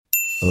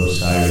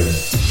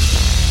Osiris.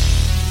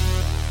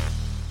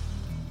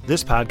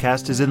 This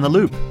podcast is In the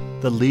Loop,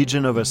 the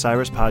Legion of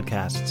Osiris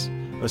podcasts.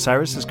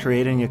 Osiris is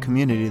creating a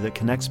community that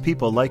connects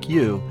people like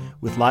you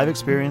with live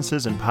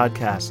experiences and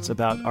podcasts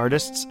about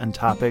artists and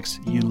topics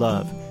you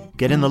love.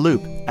 Get in the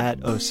loop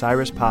at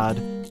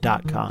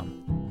osirispod.com.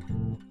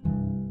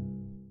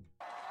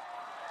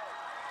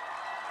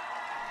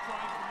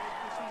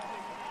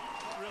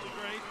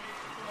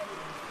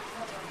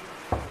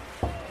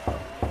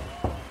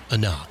 A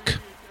knock,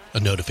 a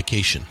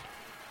notification,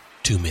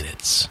 2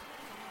 minutes.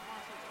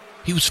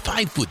 He was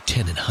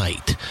 5'10" in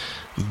height,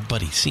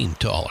 but he seemed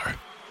taller.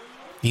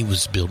 He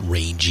was built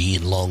rangy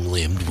and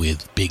long-limbed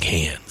with big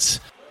hands.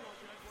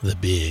 The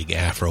big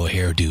afro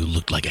hairdo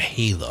looked like a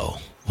halo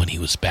when he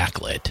was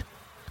backlit.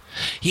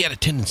 He had a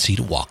tendency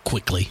to walk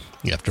quickly.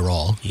 After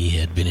all, he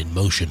had been in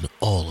motion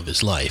all of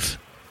his life.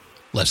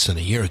 Less than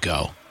a year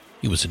ago,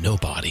 he was a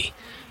nobody.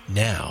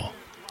 Now,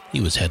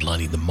 he was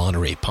headlining the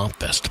Monterey Pop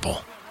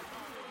Festival.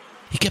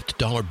 He kept a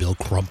dollar bill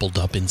crumpled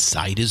up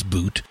inside his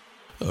boot,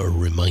 a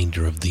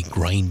reminder of the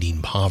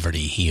grinding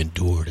poverty he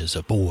endured as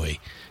a boy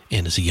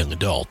and as a young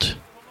adult.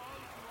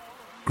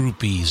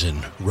 Groupies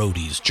and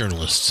roadies,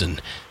 journalists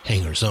and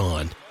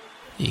hangers-on,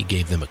 he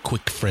gave them a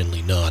quick,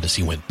 friendly nod as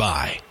he went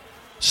by.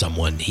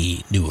 Someone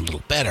he knew a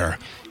little better,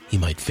 he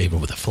might favor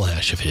with a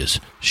flash of his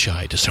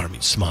shy,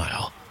 disarming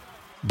smile.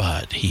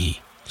 But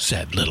he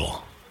said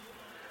little.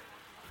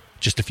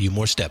 Just a few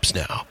more steps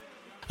now.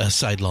 A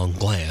sidelong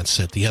glance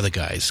at the other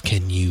guys.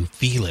 Can you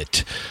feel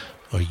it?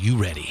 Are you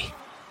ready?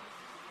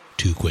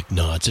 2 quick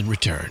nods in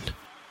return.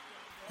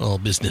 All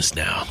business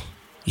now.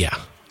 Yeah,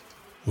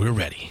 we're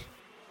ready.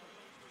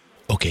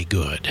 Okay,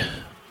 good.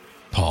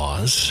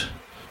 Pause.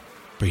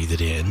 Breathe it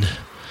in.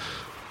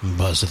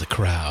 Buzz of the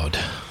crowd.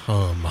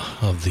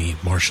 Of the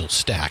Marshall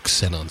stack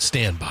set on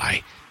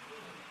standby.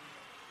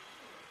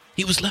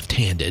 He was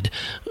left-handed,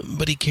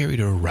 but he carried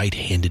a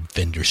right-handed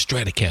Fender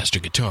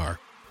Stratocaster guitar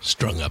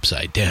strung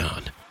upside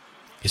down.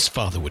 His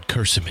father would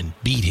curse him and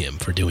beat him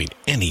for doing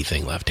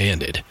anything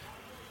left-handed.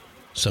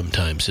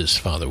 Sometimes his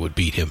father would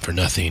beat him for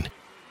nothing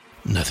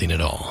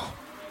at all.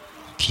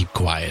 Keep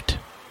quiet.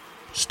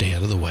 Stay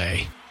out of the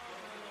way.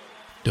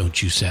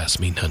 Don't you sass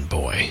me none,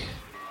 boy.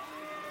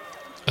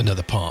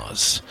 Another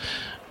pause.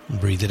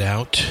 Breathe it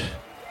out.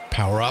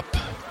 Power up.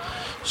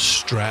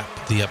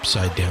 Strap the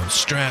upside-down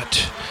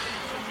Strat.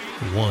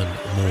 One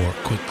more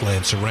quick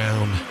glance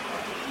around.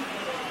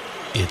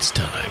 It's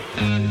time.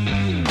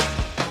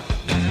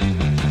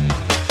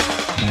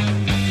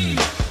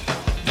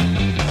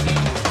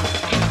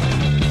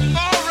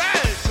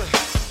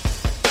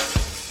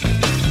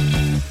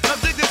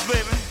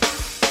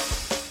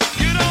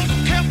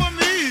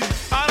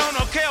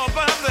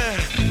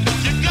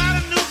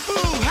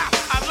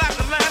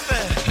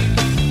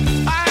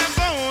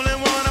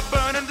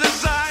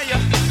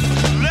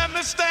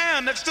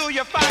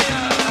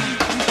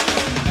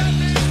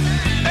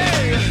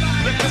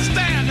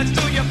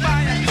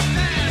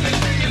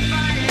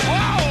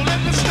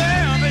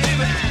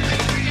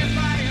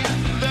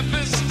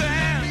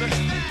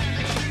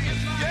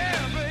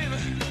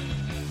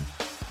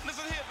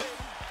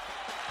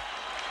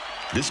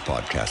 This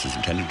podcast is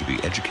intended to be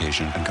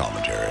education and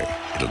commentary.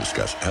 It'll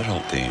discuss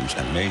adult themes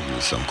and may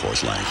use some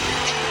coarse language.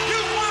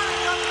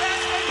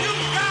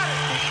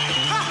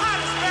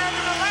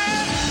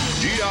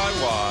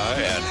 DIY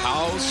and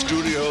House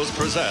Studios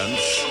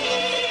presents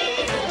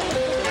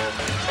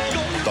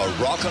the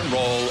Rock and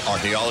Roll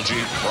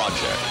Archaeology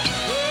Project.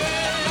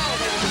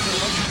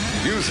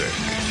 Music.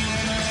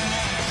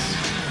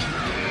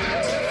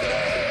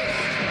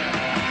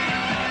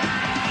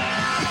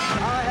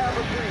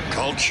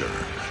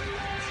 Culture.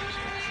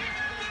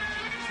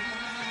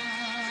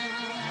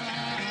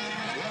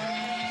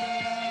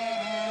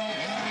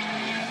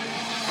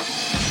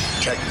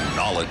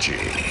 Technology.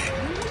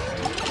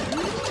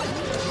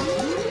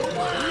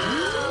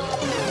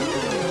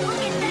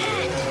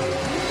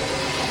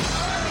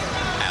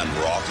 And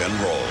rock and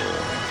roll.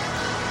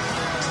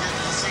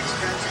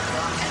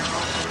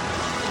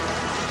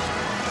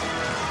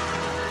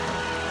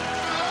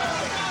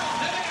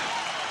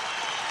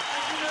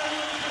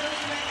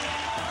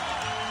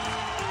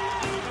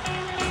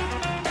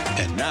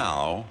 And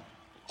now,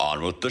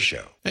 on with the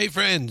show. Hey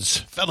friends,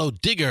 fellow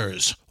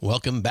diggers,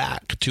 welcome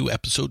back to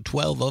episode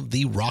 12 of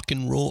the Rock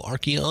and Roll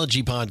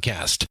Archaeology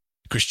Podcast.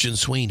 Christian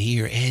Swain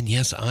here, and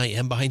yes, I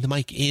am behind the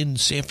mic in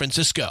San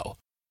Francisco.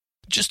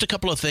 Just a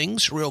couple of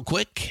things real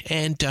quick,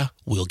 and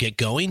we'll get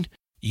going.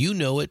 You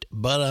know it,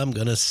 but I'm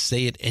going to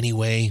say it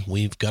anyway.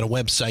 We've got a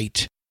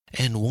website,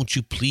 and won't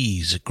you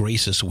please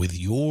grace us with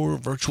your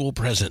virtual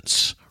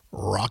presence?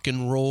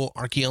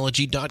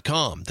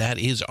 rockandrollarchaeology.com. That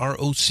is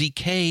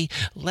ROCK,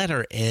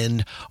 letter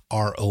N,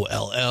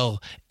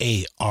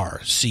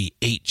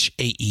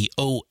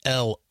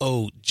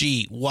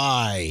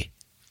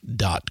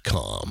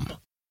 ROLLARCHAEOLOGY.com.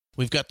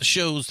 We've got the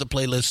shows, the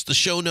playlists, the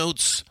show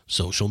notes,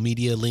 social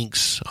media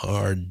links,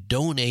 our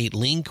donate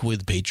link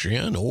with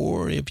Patreon,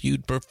 or if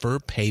you'd prefer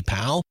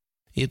PayPal,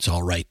 it's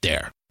all right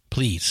there.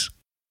 Please,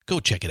 go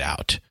check it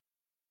out.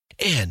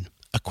 And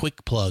a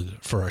quick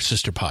plug for our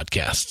sister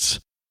podcasts.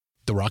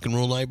 The Rock and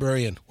Roll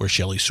Librarian, where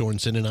Shelley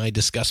Sorensen and I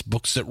discuss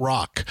books that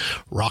rock.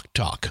 Rock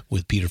Talk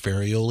with Peter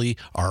Ferrioli,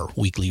 our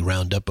weekly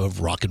roundup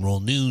of rock and roll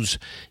news.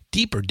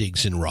 Deeper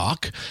digs in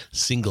rock,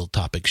 single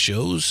topic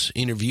shows,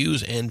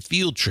 interviews, and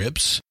field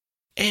trips.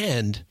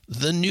 And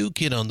the new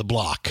kid on the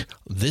block,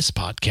 This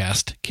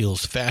Podcast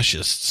Kills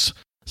Fascists.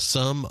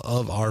 Some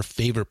of our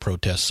favorite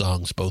protest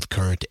songs, both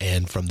current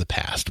and from the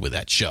past, with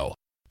that show.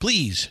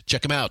 Please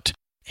check them out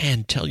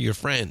and tell your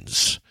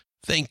friends.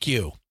 Thank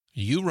you.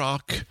 You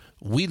rock.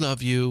 We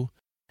love you.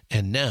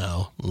 And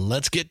now,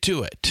 let's get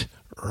to it.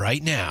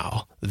 Right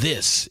now,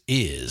 this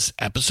is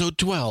episode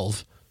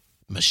 12,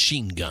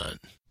 Machine Gun.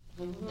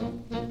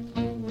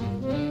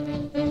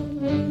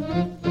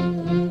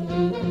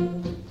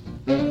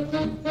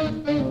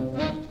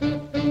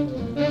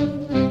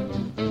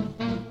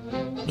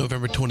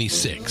 November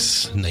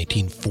 26,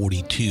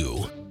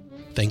 1942.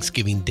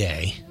 Thanksgiving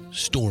Day,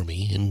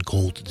 stormy and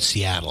cold in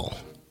Seattle.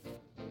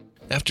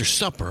 After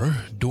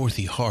supper,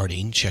 Dorothy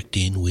Harding checked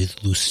in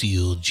with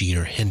Lucille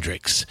Jeter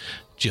Hendricks,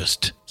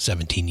 just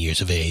 17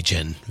 years of age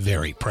and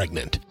very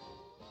pregnant.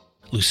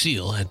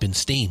 Lucille had been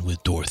staying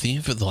with Dorothy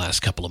for the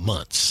last couple of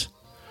months.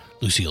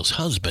 Lucille's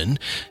husband,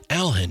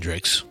 Al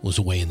Hendricks, was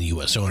away in the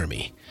U.S.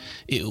 Army.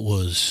 It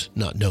was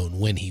not known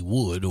when he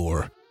would,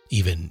 or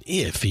even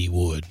if he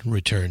would,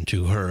 return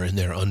to her and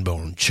their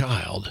unborn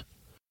child.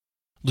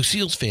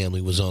 Lucille's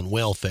family was on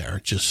welfare,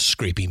 just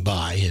scraping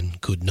by, and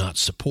could not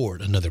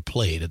support another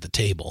plate at the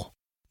table.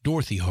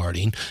 Dorothy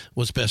Harding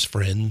was best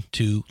friend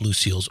to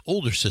Lucille's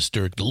older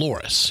sister,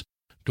 Dolores.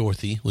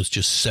 Dorothy was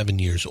just 7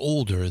 years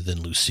older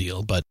than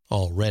Lucille, but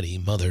already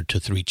mother to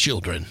 3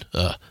 children,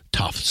 a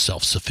tough,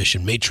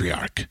 self-sufficient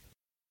matriarch.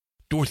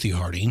 Dorothy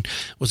Harding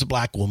was a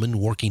black woman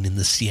working in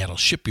the Seattle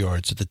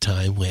shipyards at the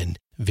time when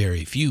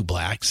very few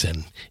blacks,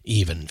 and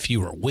even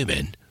fewer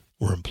women,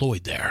 were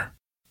employed there.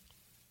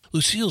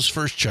 Lucille's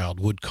first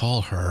child would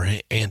call her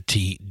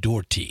Auntie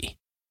Dorothy.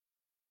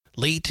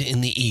 Late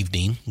in the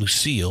evening,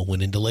 Lucille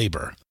went into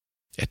labor.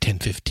 At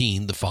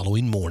 10:15 the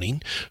following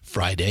morning,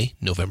 Friday,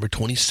 November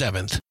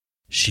 27th,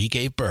 she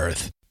gave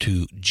birth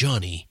to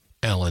Johnny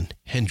Allen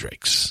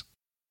Hendricks.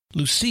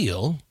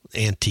 Lucille,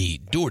 Auntie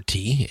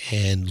Dorothy,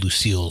 and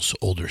Lucille's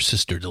older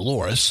sister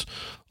Dolores,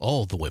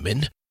 all the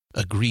women,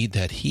 agreed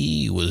that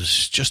he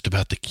was just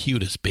about the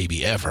cutest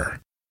baby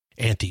ever.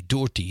 Auntie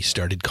Dorothy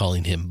started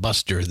calling him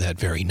Buster that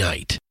very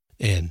night,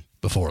 and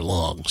before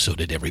long, so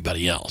did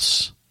everybody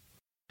else.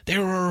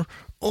 There are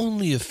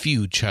only a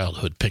few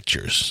childhood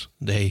pictures.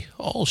 They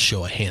all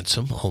show a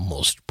handsome,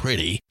 almost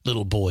pretty,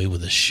 little boy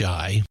with a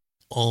shy,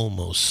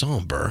 almost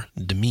somber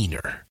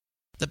demeanor.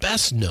 The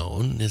best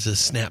known is a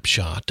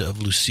snapshot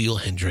of Lucille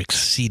Hendricks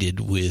seated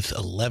with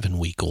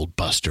 11-week-old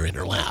Buster in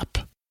her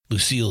lap.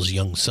 Lucille's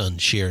young son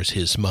shares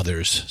his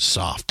mother's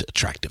soft,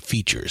 attractive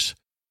features.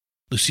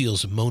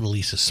 Lucille's Mona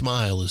Lisa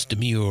smile is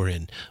demure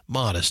and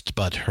modest,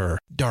 but her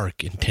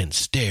dark, intense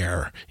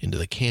stare into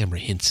the camera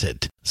hints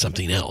at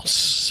something else,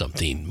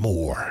 something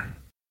more.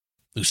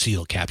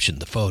 Lucille captioned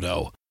the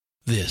photo,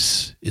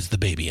 "This is the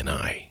baby and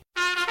I."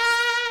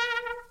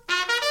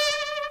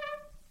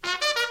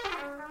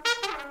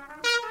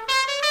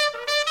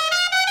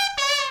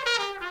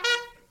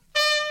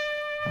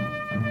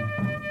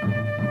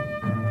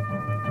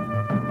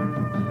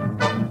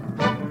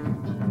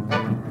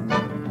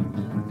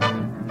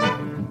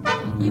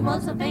 He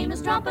was a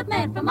famous trumpet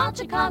man from out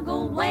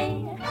Chicago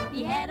way.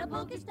 He had a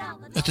boogie style.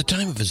 At the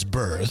time of his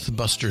birth,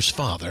 Buster's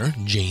father,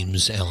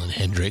 James Allen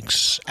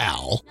Hendricks,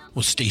 Al,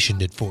 was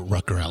stationed at Fort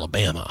Rucker,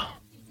 Alabama.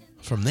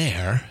 From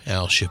there,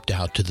 Al shipped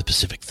out to the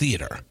Pacific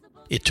Theater.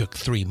 It took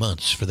 3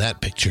 months for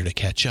that picture to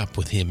catch up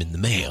with him in the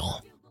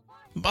mail.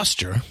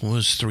 Buster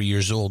was 3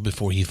 years old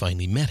before he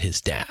finally met his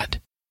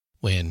dad.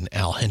 When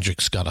Al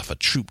Hendricks got off a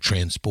troop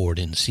transport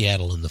in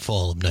Seattle in the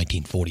fall of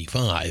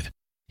 1945,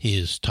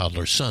 his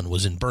toddler son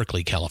was in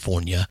Berkeley,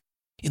 California,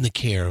 in the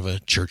care of a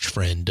church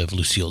friend of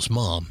Lucille's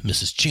mom,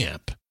 Mrs.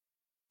 Champ.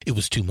 It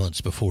was 2 months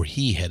before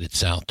he headed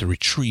south to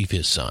retrieve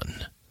his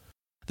son.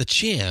 The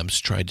Champs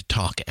tried to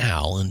talk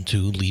Al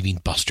into leaving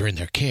Buster in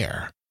their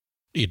care.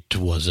 It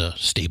was a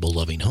stable,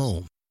 loving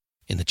home,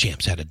 and the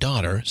Champs had a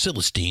daughter,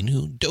 Celestine,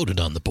 who doted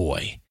on the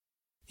boy.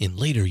 In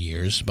later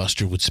years,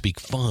 Buster would speak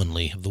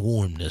fondly of the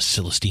warmness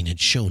Celestine had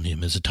shown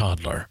him as a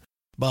toddler.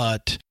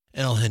 But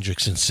Al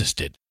Hendricks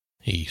insisted.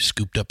 He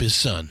scooped up his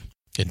son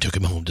and took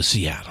him home to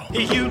Seattle.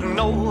 You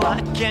know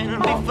I can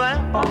be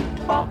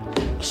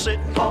found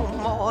sitting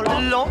home all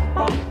alone.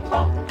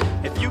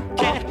 If you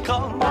can't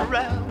come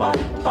around,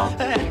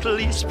 at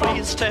least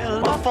please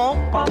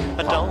telephone.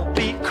 Don't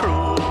be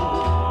cruel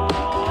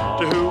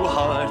to who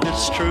heart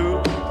is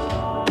true.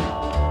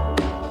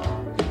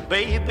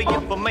 Baby,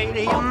 if I made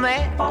you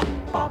mad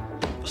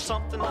for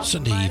something.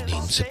 Sunday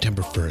evening,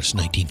 September 1st,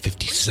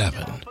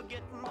 1957.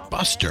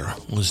 Buster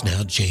was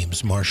now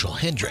James Marshall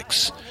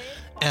Hendricks.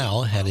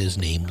 Al had his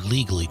name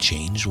legally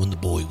changed when the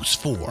boy was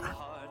 4.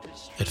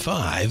 At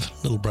 5,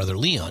 little brother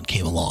Leon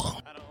came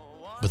along,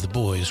 but the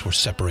boys were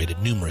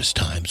separated numerous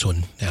times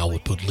when Al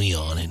would put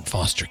Leon in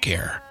foster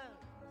care.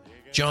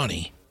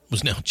 Johnny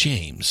was now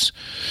James,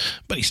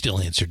 but he still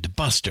answered to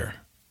Buster.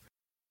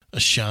 A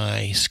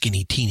shy,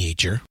 skinny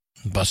teenager,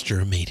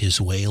 Buster made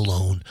his way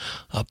alone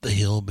up the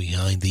hill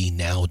behind the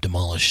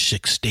now-demolished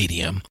Six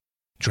Stadium,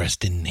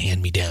 dressed in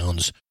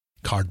hand-me-downs,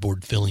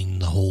 cardboard filling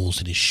the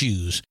holes in his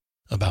shoes,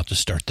 about to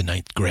start the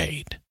 9th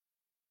grade.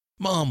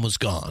 Mom was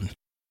gone,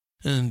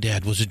 and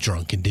Dad was a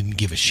drunk and didn't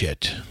give a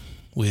shit.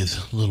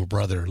 With little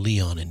brother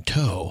Leon in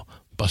tow,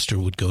 Buster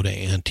would go to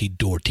Auntie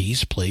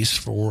Dorothy's place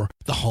for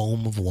the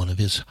home of one of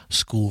his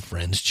school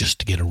friends just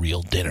to get a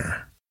real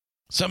dinner.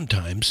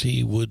 Sometimes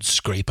he would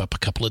scrape up a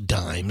couple of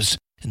dimes,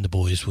 and the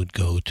boys would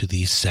go to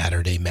the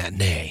Saturday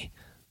matinee.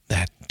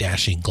 That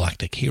dashing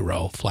galactic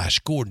hero, Flash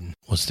Gordon,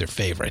 was their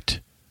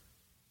favorite.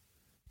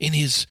 In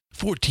his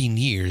 14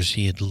 years,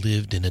 he had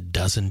lived in a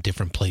dozen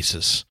different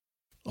places,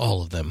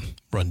 all of them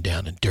run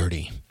down and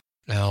dirty.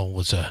 Al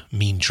was a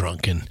mean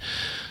drunk, and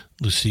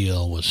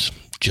Lucille was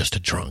just a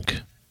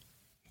drunk.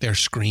 Their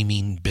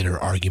screaming, bitter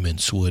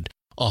arguments would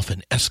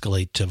often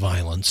escalate to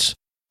violence.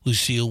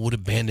 Lucille would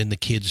abandon the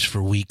kids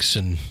for weeks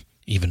and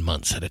even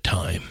months at a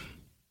time.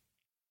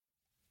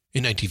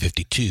 In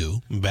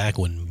 1952, back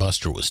when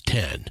Buster was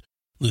 10,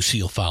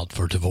 Lucille filed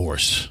for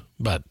divorce,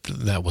 but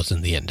that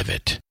wasn't the end of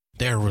it.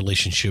 Their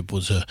relationship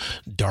was a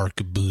dark,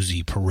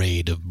 boozy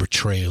parade of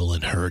betrayal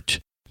and hurt.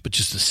 But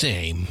just the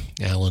same,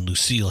 Al and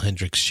Lucille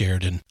Hendricks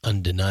shared an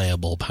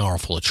undeniable,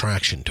 powerful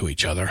attraction to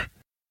each other.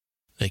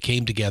 They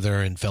came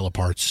together and fell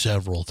apart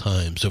several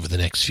times over the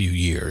next few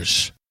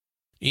years.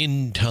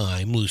 In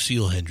time,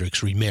 Lucille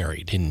Hendricks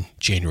remarried in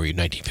January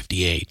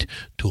 1958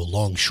 to a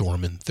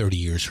longshoreman 30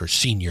 years her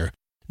senior,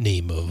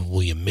 name of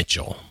William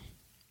Mitchell.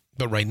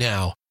 But right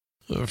now,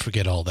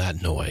 forget all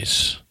that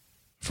noise.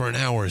 For an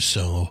hour or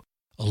so,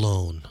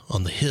 alone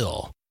on the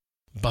hill,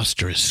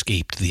 Buster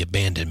escaped the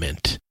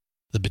abandonment,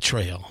 the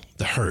betrayal,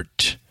 the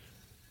hurt.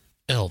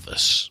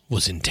 Elvis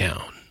was in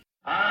town.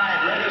 All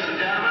right, ladies and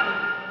gentlemen,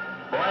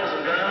 boys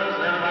and girls,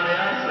 and everybody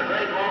else, the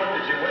great moment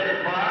that you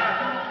waited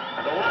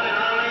for, the one and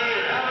only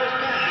Elvis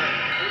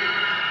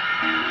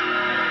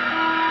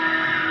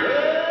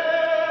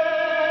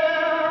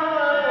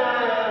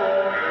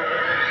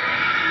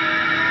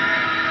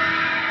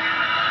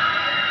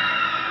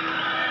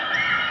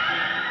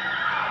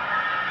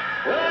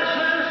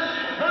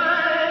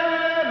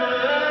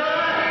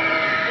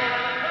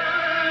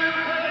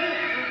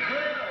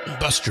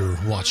Buster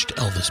watched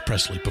Elvis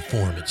Presley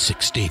perform at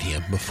Six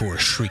Stadium before a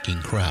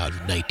shrieking crowd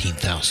of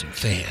 19,000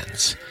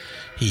 fans.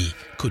 He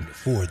couldn't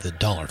afford the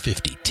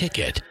 $1.50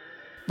 ticket,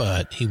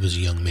 but he was a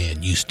young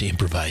man used to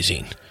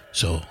improvising,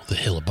 so the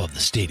hill above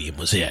the stadium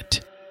was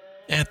it.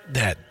 At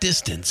that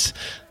distance,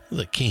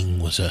 the king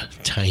was a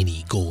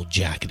tiny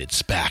gold-jacketed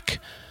speck.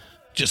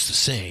 Just the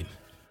same,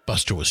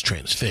 Buster was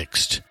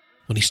transfixed.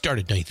 When he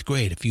started 9th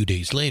grade a few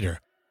days later,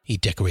 he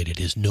decorated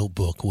his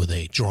notebook with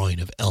a drawing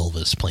of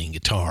Elvis playing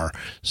guitar,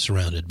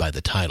 surrounded by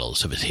the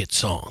titles of his hit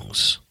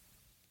songs.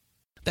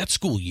 That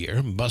school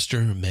year,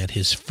 Buster met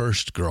his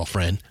first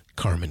girlfriend,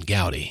 Carmen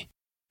Gowdy.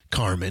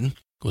 Carmen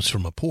was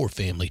from a poor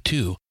family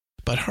too,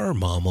 but her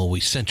mom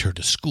always sent her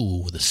to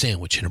school with a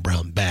sandwich in a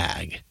brown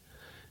bag.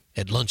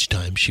 At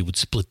lunchtime, she would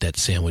split that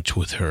sandwich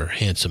with her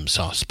handsome,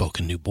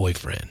 soft-spoken new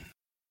boyfriend.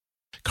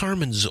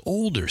 Carmen's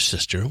older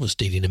sister was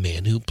dating a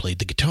man who played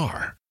the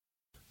guitar.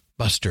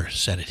 Buster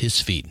sat at his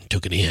feet and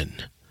took it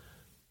in.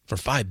 For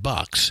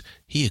 $5,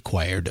 he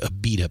acquired a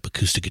beat-up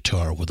acoustic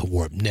guitar with a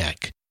warped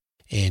neck,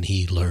 and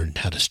he learned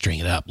how to string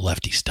it up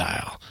lefty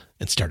style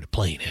and started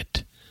playing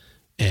it.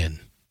 And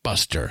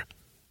Buster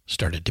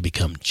started to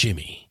become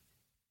Jimmy.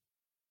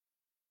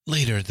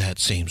 Later that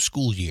same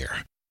school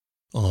year,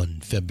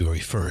 on February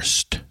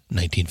 1st,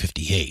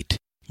 1958,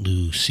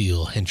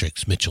 Lucille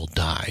Hendricks Mitchell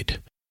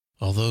died.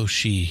 Although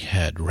she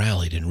had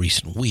rallied in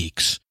recent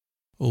weeks,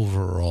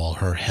 overall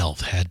her health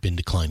had been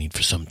declining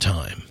for some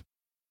time.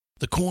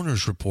 The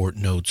coroner's report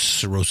notes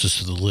cirrhosis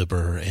of the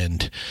liver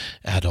and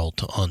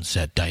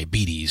adult-onset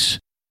diabetes,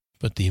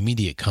 but the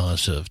immediate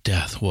cause of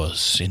death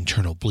was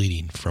internal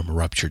bleeding from a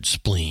ruptured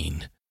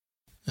spleen,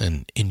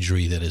 an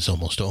injury that is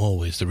almost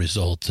always the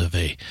result of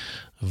a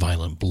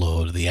violent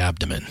blow to the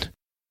abdomen.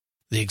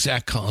 The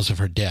exact cause of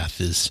her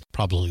death is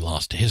probably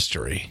lost to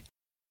history.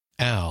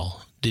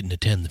 Al didn't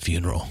attend the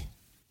funeral,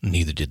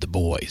 neither did the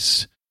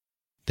boys.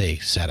 They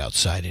sat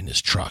outside in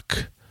his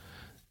truck.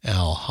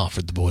 Al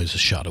offered the boys a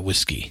shot of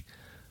whiskey.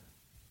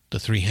 The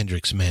three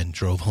Hendricks men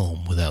drove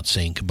home without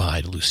saying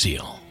goodbye to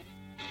Lucille.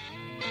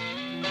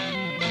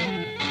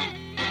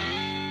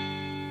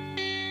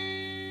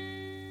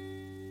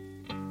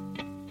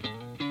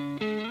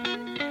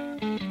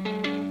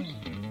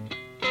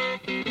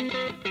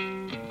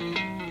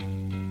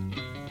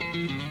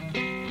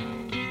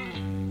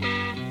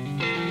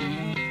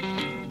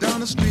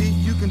 The street,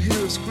 you can hear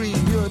her scream,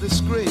 you're a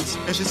disgrace.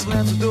 And she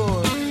slams the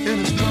door in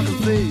his drunken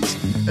face.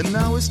 And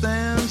now he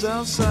stands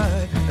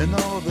outside, and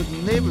all the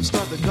neighbors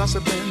start to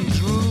gossip and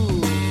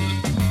drool.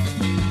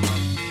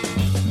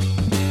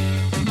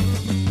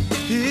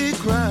 He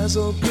cries,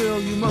 oh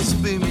girl, you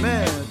must be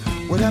mad.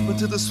 What happened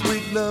to the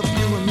sweet love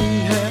you and me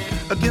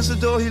had? Against the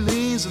door he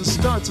leans and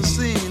starts a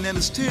scene, and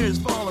his tears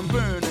fall and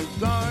burn in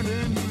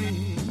garden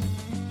green.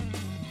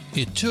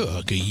 It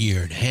took a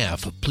year and a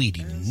half of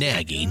pleading and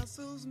nagging,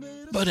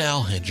 but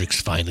Al Hendricks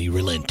finally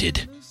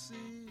relented.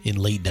 In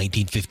late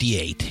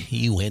 1958,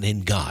 he went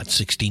and got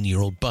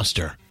 16-year-old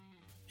Buster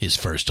his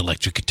first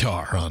electric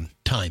guitar on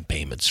time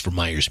payments for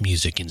Myers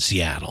Music in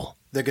Seattle.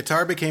 The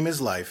guitar became his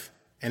life,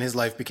 and his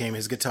life became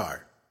his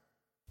guitar,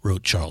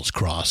 wrote Charles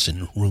Cross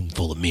in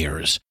Roomful of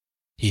Mirrors,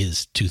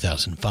 his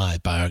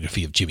 2005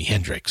 biography of Jimi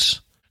Hendrix.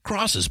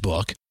 Cross's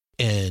book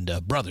and A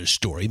Brother's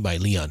Story by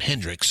Leon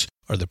Hendrix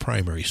are the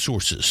primary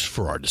sources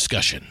for our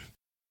discussion.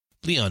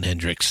 Leon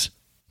Hendrix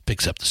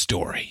picks up the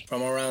story.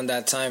 From around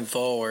that time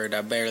forward,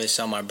 I barely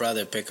saw my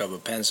brother pick up a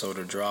pencil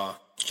to draw,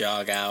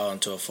 jog out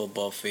onto a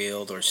football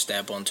field, or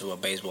step onto a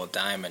baseball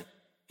diamond.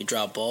 He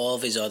dropped all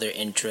of his other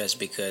interests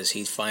because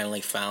he'd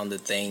finally found the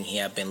thing he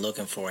had been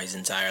looking for his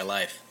entire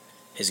life.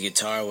 His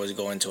guitar was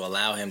going to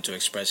allow him to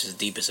express his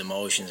deepest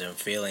emotions and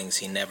feelings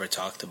he never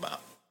talked about.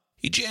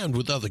 He jammed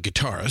with other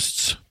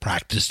guitarists,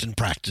 practiced, and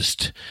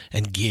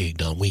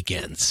gigged on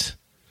weekends.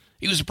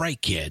 He was a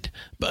bright kid,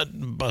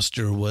 but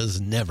Buster was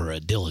never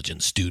a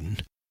diligent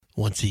student.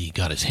 Once he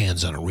got his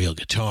hands on a real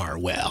guitar,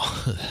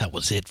 well, that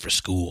was it for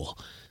school.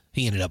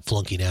 He ended up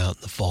flunking out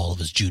in the fall of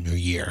his junior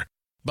year.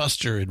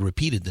 Buster had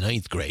repeated the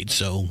 9th grade,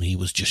 so he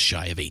was just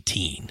shy of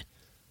 18.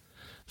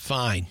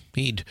 Fine,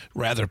 he'd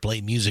rather play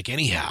music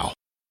anyhow.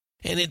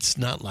 And it's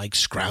not like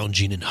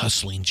scrounging and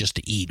hustling just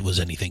to eat was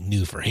anything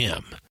new for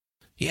him.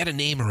 He had a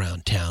name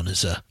around town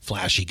as a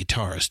flashy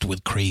guitarist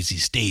with crazy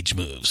stage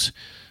moves.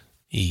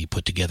 He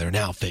put together an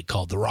outfit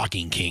called the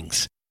Rocking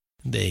Kings.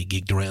 They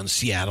gigged around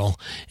Seattle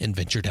and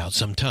ventured out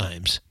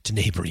sometimes to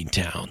neighboring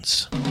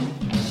towns.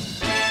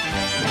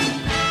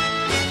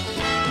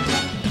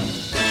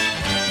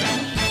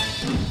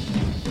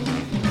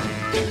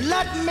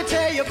 Let me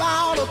tell you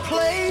about a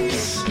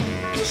place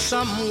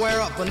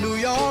somewhere up a New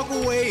York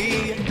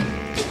way,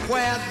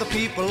 where the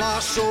people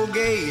are so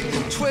gay,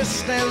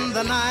 twisting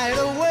the night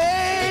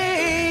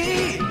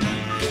away.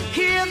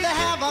 Here they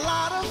have a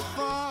lot of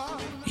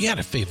fun. He had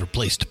a favorite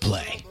place to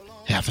play.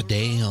 Half a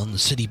day on the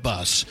city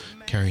bus,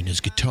 carrying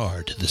his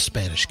guitar to the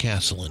Spanish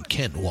Castle in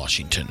Kent,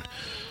 Washington.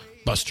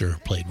 Buster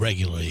played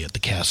regularly at the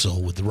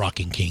castle with the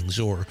Rocking Kings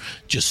or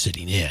just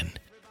sitting in.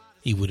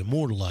 He would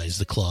immortalize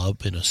the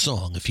club in a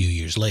song a few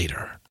years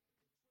later.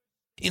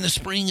 In the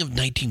spring of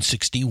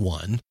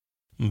 1961,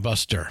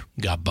 Buster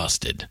got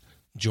busted,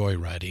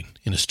 joyriding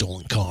in a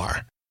stolen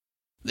car.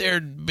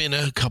 There'd been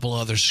a couple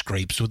other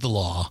scrapes with the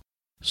law,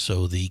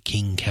 so the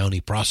King County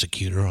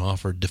prosecutor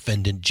offered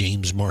defendant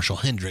James Marshall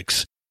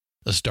Hendricks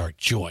a stark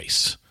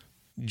choice: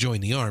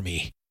 join the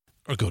Army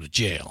or go to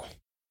jail.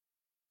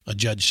 A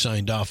judge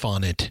signed off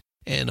on it,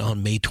 and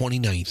on May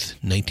 29th,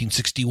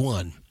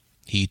 1961,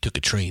 he took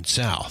a train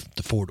south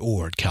to Fort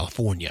Ord,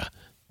 California,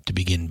 to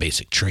begin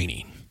basic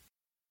training.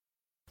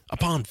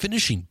 Upon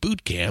finishing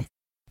boot camp,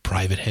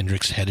 Private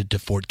Hendricks headed to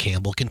Fort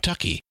Campbell,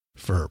 Kentucky,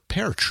 for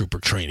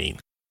paratrooper training,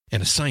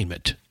 an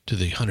assignment to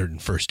the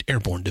 101st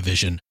Airborne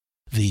Division,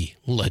 the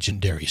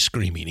legendary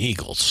Screaming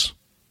Eagles.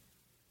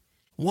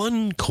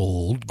 One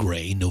cold,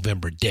 gray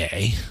November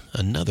day,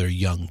 another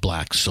young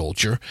black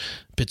soldier,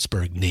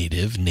 Pittsburgh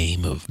native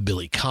name of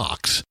Billy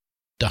Cox,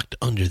 ducked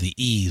under the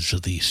eaves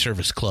of the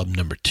Service Club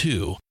No.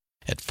 2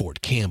 at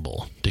Fort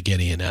Campbell to get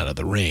in out of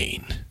the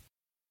rain.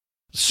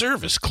 The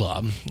Service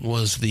Club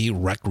was the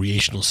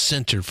recreational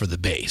center for the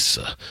base,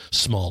 a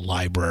small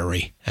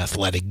library,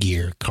 athletic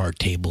gear, card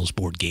tables,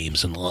 board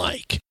games, and the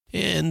like,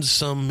 and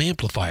some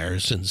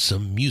amplifiers and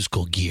some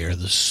musical gear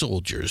the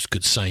soldiers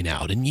could sign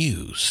out and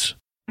use.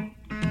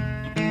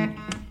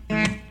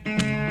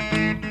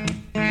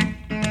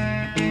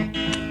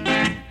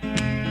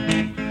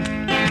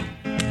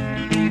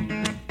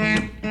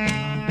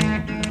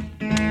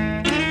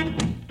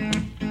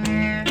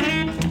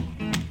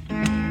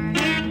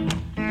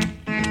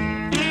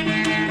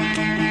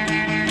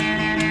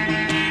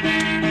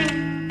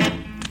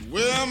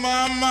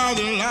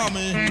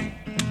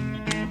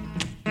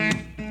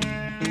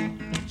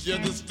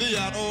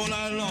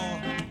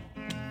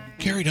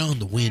 Carried on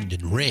the wind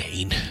and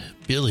rain,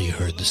 Billy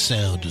heard the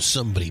sound of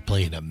somebody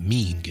playing a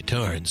mean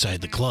guitar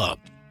inside the club.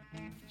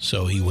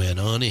 So he went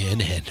on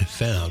in and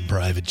found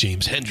Private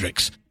James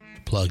Hendricks,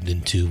 plugged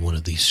into one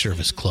of the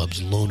Service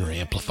Club's loaner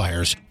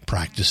amplifiers,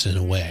 practicing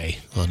away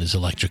on his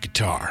electric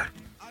guitar.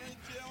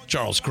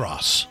 Charles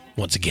Cross,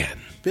 once again.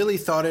 Billy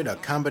thought it a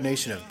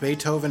combination of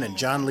Beethoven and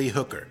John Lee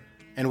Hooker,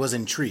 and was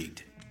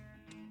intrigued.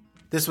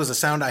 This was a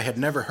sound I had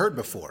never heard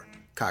before,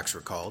 Cox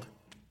recalled.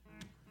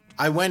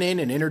 I went in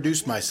and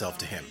introduced myself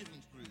to him.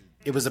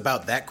 It was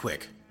about that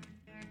quick.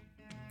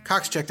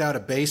 Cox checked out a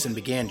bass and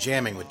began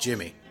jamming with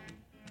Jimmy.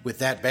 With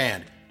that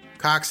band,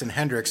 Cox and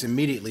Hendricks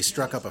immediately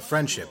struck up a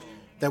friendship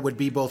that would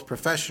be both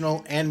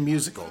professional and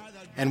musical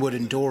and would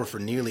endure for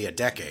nearly a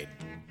decade.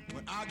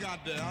 When I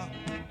got there,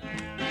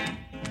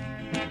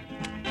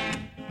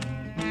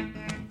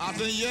 I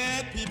said,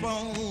 yeah,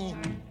 people.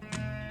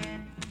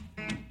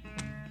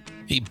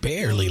 He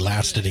barely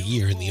lasted a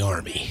year in the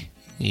Army.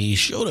 He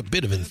showed a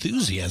bit of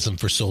enthusiasm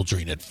for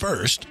soldiering at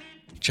first.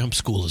 Jump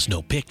school is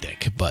no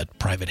picnic, but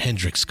Private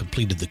Hendricks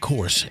completed the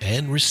course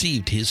and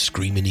received his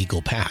Screamin'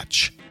 Eagle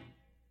patch.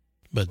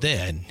 But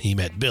then he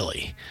met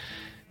Billy,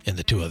 and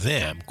the two of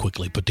them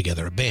quickly put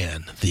together a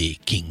band, the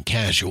King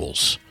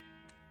Casuals.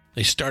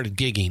 They started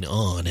gigging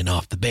on and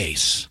off the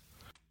base.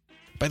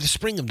 By the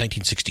spring of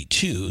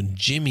 1962,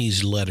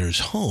 Jimmy's letters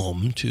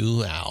home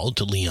to Al,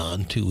 to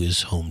Leon, to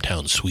his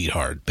hometown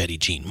sweetheart, Betty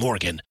Jean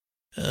Morgan,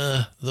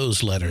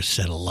 those letters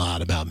said a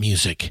lot about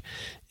music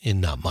and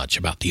not much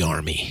about the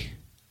Army.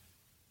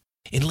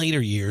 In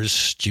later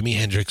years, Jimi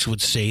Hendrix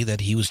would say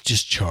that he was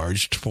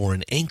discharged for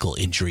an ankle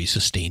injury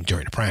sustained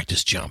during a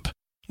practice jump.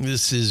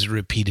 This is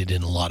repeated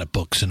in a lot of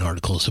books and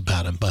articles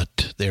about him,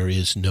 but there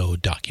is no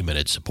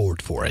documented support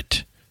for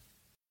it.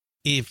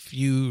 If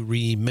you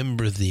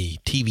remember the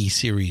TV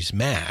series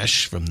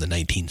MASH from the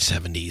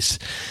 1970s,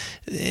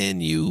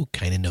 then you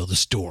kind of know the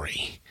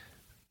story.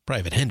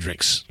 Private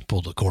Hendricks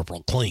pulled a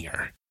Corporal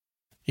Klinger.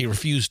 He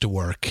refused to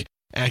work,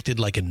 acted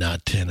like a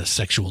nut and a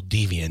sexual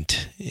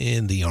deviant,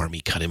 and the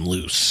Army cut him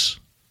loose.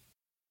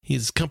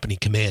 His company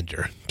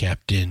commander,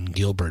 Captain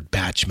Gilbert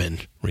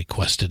Batchman,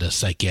 requested a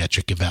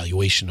psychiatric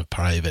evaluation of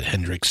Private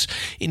Hendricks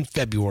in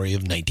February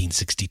of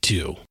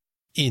 1962.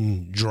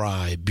 In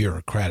dry,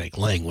 bureaucratic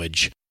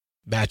language,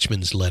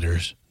 Batchman's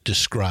letters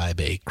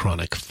describe a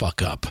chronic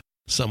fuck-up,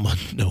 someone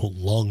no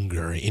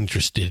longer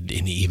interested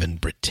in even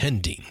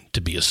pretending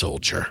to be a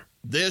soldier.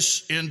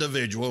 This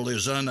individual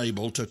is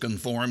unable to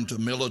conform to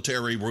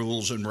military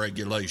rules and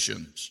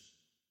regulations.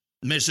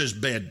 Misses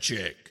bed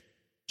check.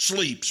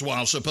 Sleeps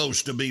while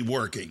supposed to be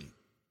working.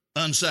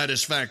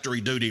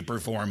 Unsatisfactory duty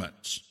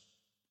performance.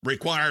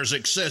 Requires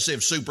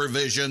excessive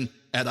supervision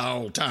at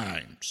all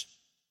times.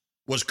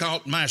 Was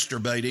caught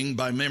masturbating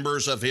by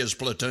members of his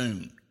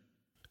platoon.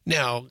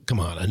 Now, come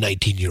on, a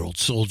 19-year-old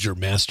soldier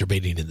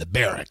masturbating in the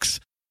barracks.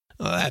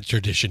 That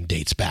tradition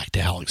dates back to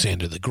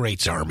Alexander the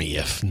Great's army,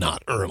 if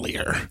not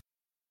earlier.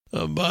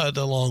 But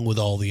along with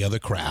all the other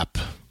crap,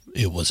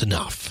 it was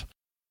enough.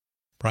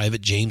 Private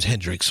James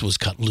Hendricks was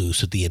cut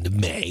loose at the end of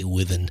May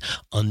with an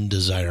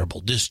undesirable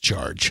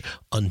discharge,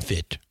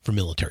 unfit for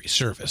military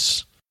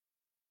service.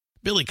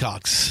 Billy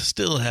Cox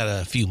still had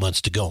a few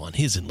months to go on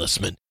his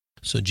enlistment,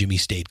 so Jimmy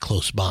stayed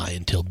close by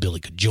until Billy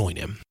could join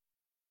him.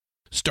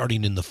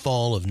 Starting in the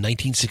fall of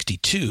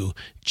 1962,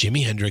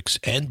 Jimi Hendrix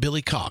and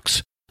Billy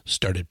Cox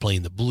started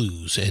playing the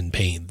blues and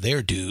paying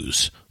their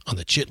dues on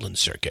the Chitlin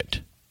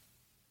circuit.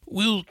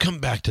 We'll come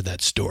back to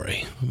that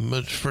story,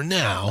 but for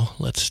now,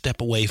 let's step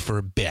away for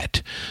a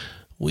bit.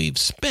 We've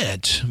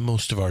spent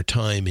most of our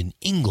time in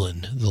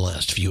England the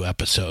last few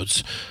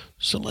episodes,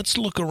 so let's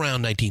look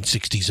around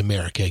 1960s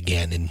America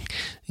again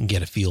and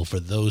get a feel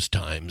for those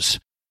times,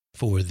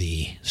 for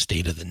the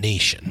state of the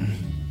nation.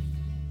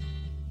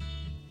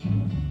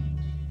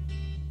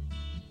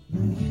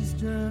 The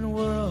Eastern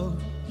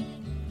world,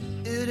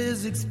 it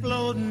is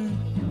exploding,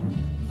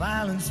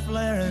 violence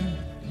flaring,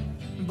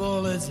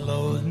 bullets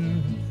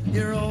loading.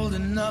 You're old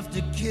enough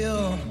to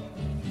kill,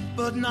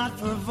 but not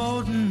for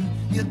voting.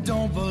 You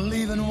don't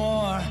believe in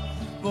war,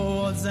 but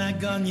what's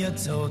that gun you're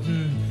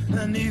toting?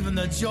 And even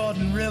the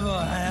Jordan River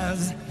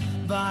has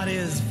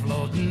bodies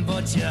floating.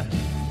 But you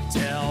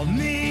tell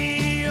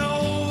me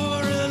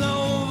over and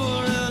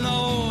over and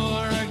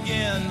over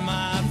again,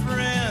 my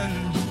friend,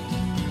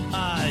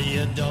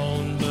 you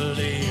don't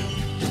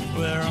believe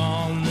we're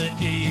on the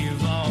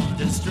eve of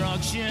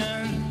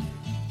destruction.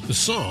 The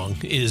song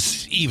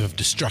is Eve of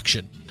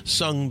Destruction,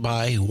 sung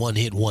by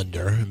one-hit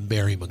wonder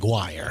Barry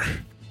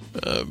McGuire.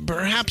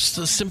 Perhaps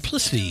the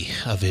simplicity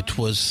of it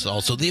was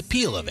also the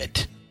appeal of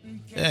it.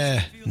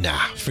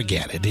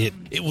 Forget it.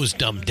 It was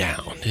dumbed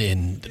down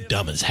and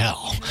dumb as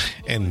hell.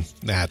 And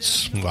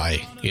that's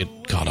why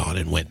it caught on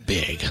and went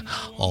big,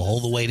 all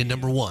the way to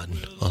number one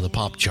on the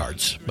pop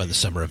charts by the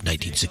summer of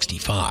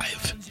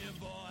 1965.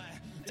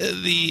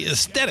 The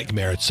aesthetic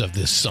merits of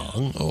this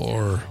song,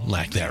 or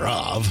lack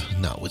thereof,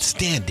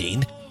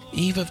 notwithstanding,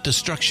 Eve of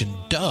Destruction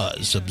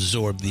does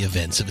absorb the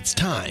events of its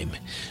time,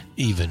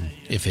 even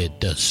if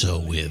it does so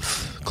with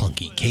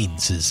clunky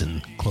cadences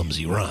and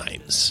clumsy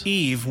rhymes.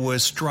 Eve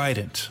was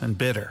strident and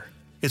bitter.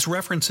 Its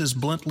references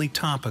bluntly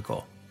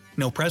topical.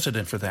 No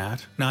precedent for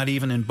that, not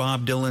even in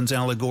Bob Dylan's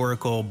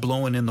allegorical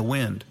Blowin' in the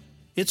Wind.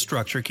 Its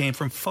structure came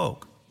from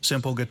folk.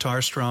 Simple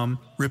guitar strum,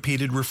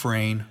 repeated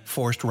refrain,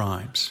 forced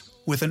rhymes.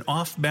 With an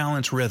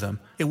off-balance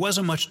rhythm, it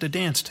wasn't much to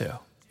dance to.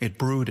 It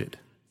brooded.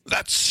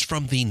 That's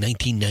from the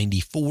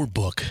 1994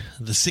 book,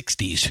 The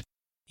 60s,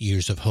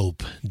 Years of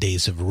Hope,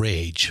 Days of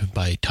Rage,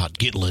 by Todd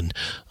Gitlin,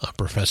 a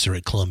professor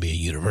at Columbia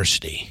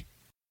University.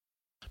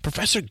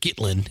 Professor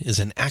Gitlin is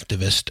an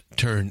activist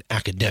turned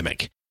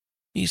academic.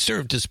 He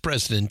served as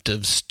president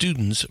of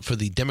Students for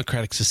the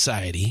Democratic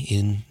Society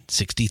in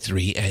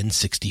 63 and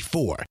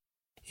 64,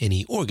 and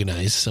he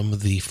organized some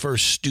of the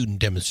first student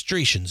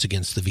demonstrations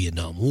against the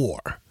Vietnam War.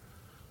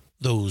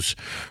 Those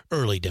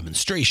early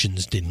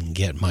demonstrations didn't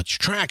get much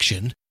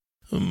traction,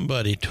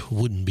 but it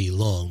wouldn't be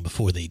long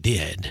before they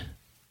did.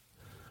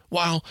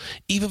 While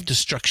Eve of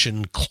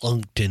Destruction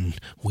clunked and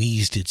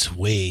wheezed its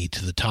way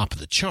to the top of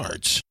the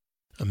charts,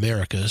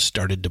 America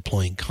started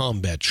deploying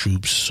combat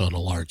troops on a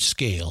large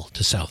scale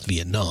to South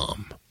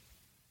Vietnam.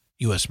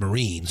 U.S.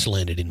 Marines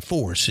landed in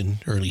force in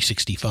early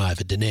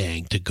 '65 at Da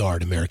Nang to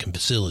guard American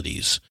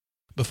facilities.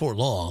 Before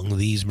long,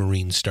 these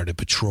Marines started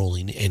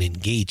patrolling and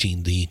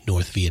engaging the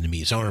North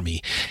Vietnamese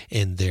Army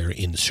and their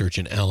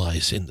insurgent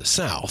allies in the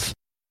South,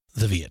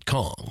 the Viet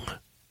Cong.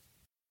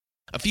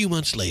 A few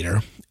months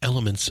later,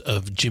 elements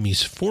of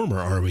Jimmy's former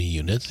Army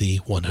unit, the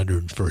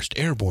 101st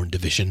Airborne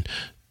Division,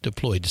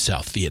 deployed to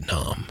South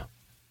Vietnam.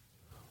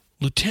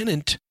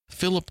 Lieutenant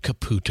Philip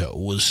Caputo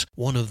was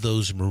one of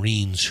those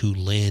Marines who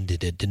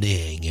landed at Da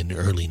Nang in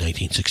early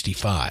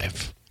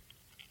 1965.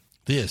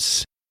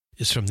 This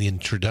is from the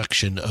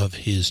introduction of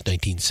his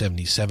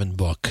 1977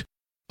 book,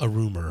 A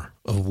Rumor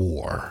of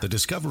War. The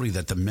discovery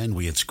that the men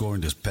we had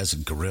scorned as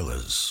peasant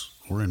guerrillas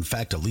were in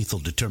fact a lethal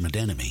determined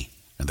enemy,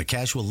 and the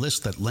casual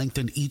list that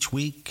lengthened each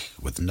week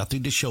with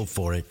nothing to show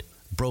for it,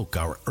 broke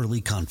our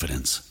early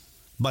confidence.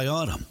 By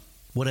autumn,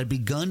 what had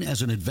begun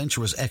as an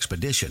adventurous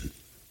expedition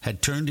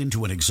had turned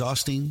into an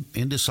exhausting,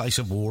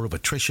 indecisive war of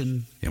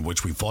attrition in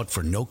which we fought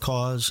for no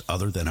cause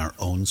other than our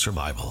own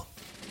survival.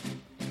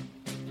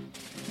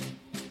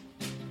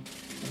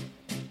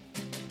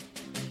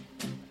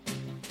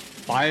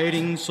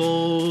 Fighting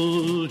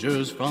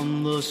soldiers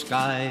from the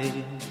sky,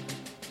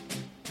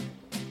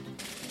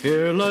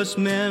 fearless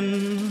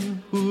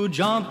men who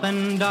jump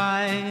and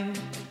die,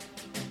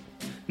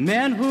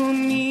 men who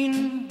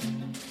mean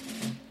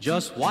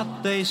just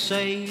what they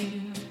say,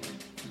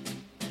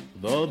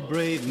 the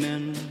brave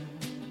men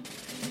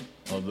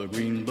of the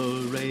Green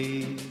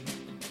Beret,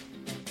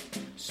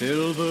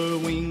 silver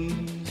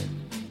wings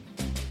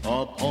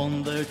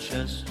upon their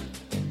chest.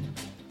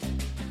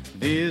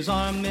 These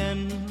are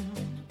men.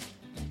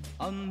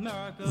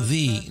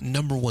 The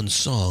number one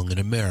song in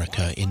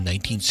America in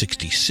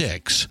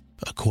 1966,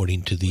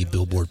 according to the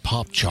Billboard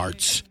Pop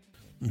Charts,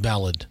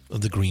 Ballad of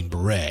the Green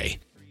Beret,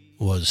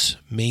 was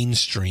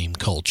mainstream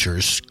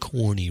culture's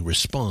corny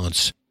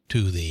response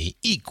to the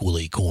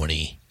equally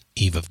corny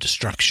Eve of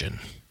Destruction.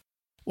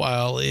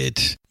 While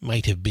it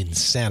might have been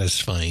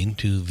satisfying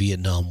to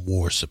Vietnam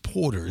War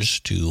supporters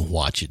to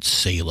watch it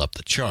sail up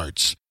the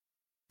charts,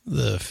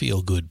 the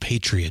feel-good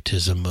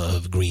patriotism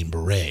of Green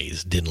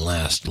Berets didn't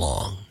last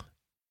long.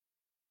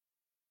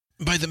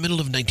 By the middle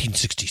of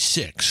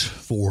 1966,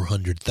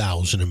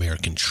 400,000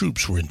 American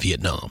troops were in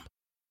Vietnam.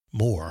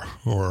 More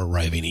were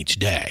arriving each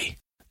day,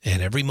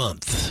 and every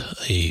month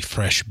a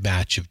fresh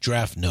batch of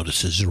draft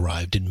notices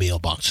arrived in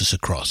mailboxes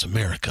across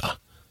America.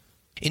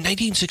 In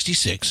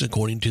 1966,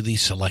 according to the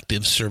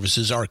Selective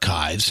Services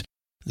Archives,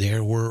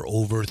 there were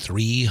over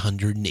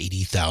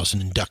 380,000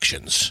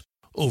 inductions.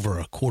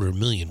 Over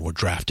 250,000 were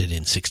drafted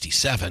in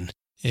 '67,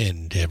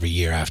 and every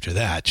year after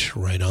that,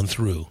 right on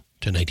through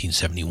to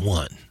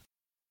 1971.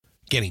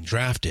 Getting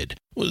drafted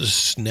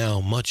was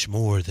now much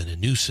more than a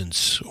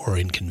nuisance or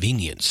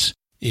inconvenience.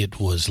 It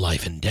was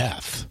life and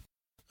death.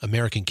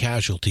 American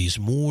casualties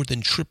more than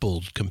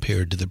tripled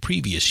compared to the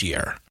previous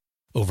year.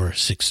 Over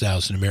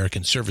 6,000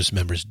 American service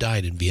members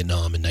died in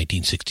Vietnam in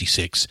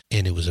 1966,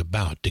 and it was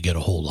about to get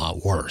a whole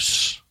lot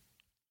worse.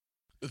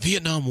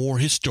 Vietnam War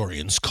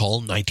historians call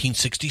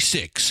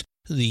 1966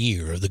 the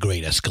year of the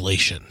Great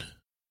Escalation.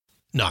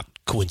 Not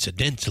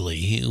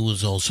coincidentally, it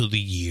was also the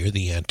year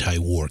the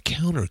anti-war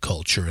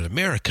counterculture in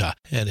America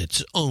had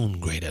its own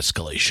great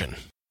escalation.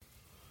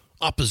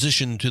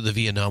 Opposition to the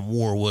Vietnam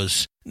War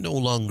was no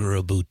longer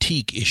a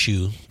boutique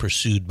issue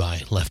pursued by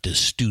leftist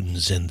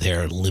students and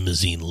their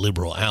limousine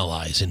liberal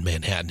allies in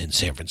Manhattan and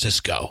San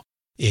Francisco.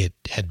 It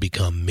had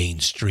become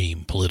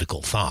mainstream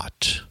political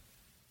thought.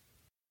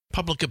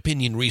 Public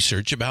opinion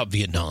research about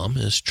Vietnam,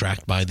 as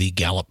tracked by the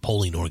Gallup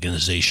polling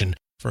organization,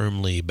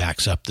 firmly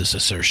backs up this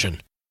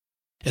assertion.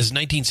 As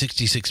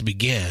 1966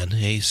 began,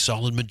 a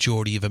solid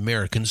majority of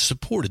Americans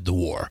supported the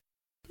war.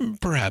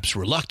 Perhaps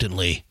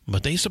reluctantly,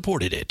 but they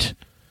supported it.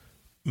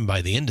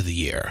 By the end of the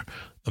year,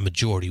 a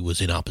majority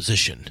was in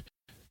opposition,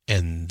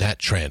 and that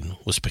trend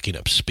was picking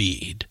up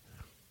speed.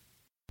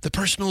 The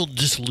personal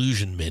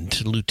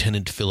disillusionment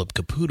Lieutenant Philip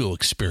Caputo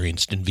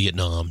experienced in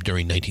Vietnam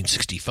during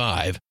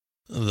 1965,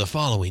 the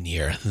following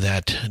year,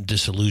 that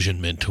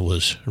disillusionment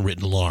was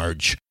written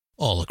large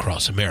all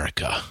across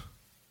America.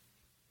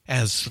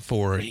 As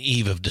for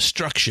Eve of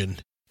Destruction,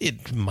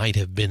 it might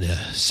have been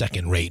a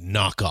second-rate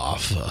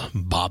knockoff,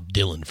 Bob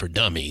Dylan for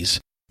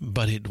dummies,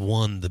 but it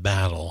won the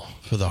battle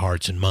for the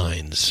hearts and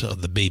minds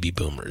of the baby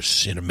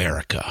boomers in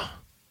America.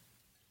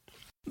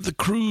 The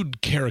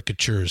crude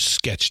caricatures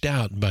sketched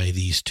out by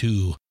these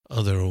two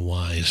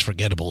otherwise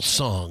forgettable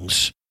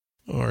songs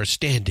are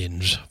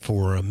stand-ins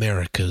for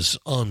America's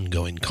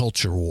ongoing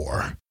culture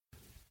war.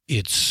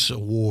 It's a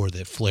war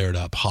that flared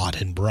up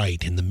hot and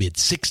bright in the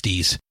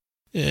mid-'60s,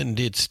 and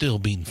it's still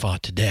being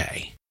fought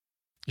today.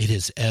 It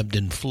has ebbed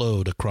and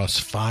flowed across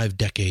 5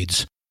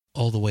 decades,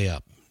 all the way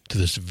up to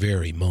this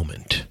very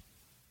moment.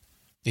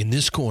 In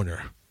this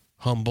corner,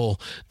 humble,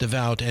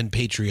 devout, and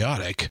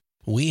patriotic,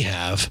 we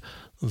have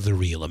the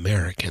real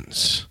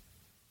Americans.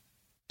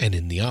 And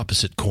in the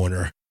opposite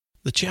corner,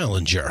 the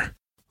challenger,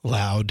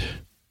 loud,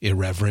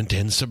 irreverent,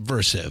 and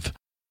subversive,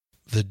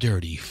 the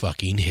dirty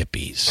fucking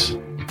hippies.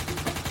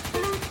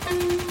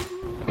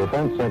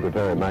 Defense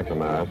Secretary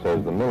McNamara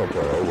says the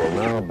military will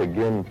now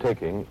begin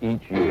taking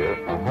each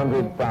year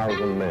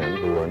 100,000 men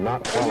who are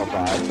not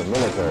qualified for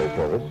military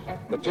service.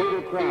 The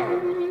total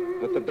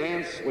crowd at the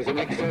dance was in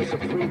excess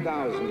of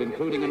 3,000,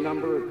 including a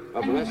number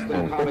of less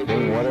than college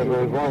fixing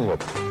whatever is wrong with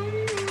them.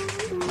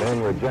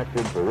 Men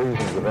rejected for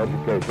reasons of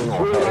education.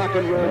 Three rock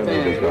and roll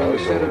bands were in the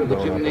center of the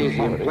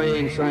gymnasium,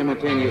 playing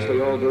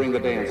simultaneously all during the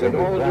dance. And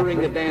all during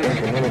the dance,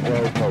 the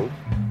military post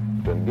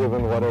been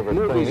given whatever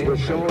movies were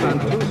shown on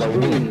 2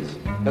 screens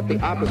at the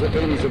opposite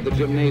ends of the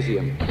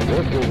gymnasium.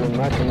 This was in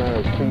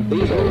McNamara's speech.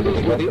 These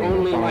movies were the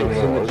only lights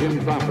in the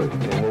gym proper.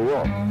 In New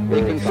York.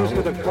 They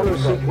consisted of color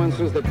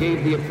sequences that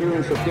gave the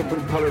appearance of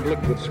different colored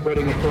liquids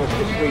spreading across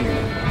the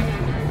screen.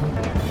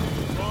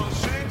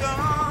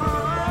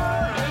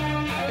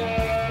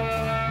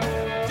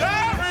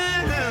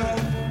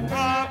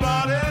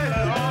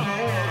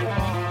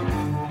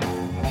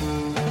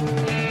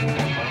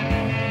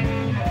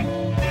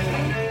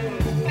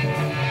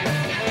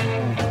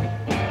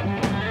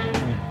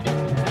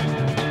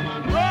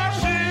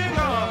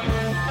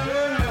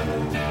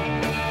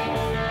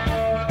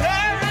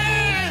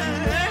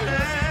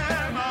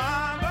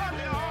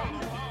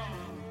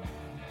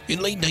 In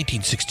late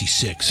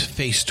 1966,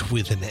 faced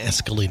with an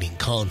escalating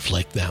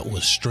conflict that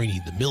was straining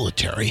the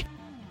military,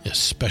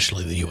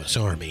 especially the U.S.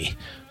 Army,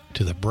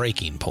 to the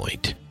breaking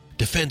point,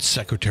 Defense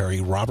Secretary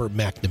Robert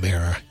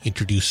McNamara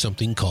introduced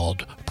something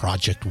called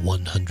Project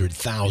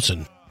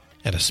 100,000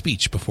 at a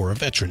speech before a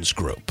veterans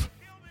group.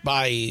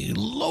 By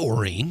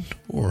lowering,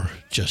 or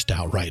just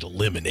outright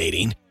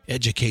eliminating,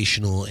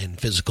 educational and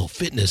physical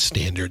fitness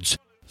standards,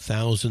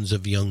 thousands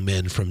of young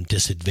men from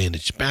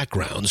disadvantaged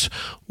backgrounds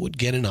would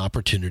get an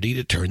opportunity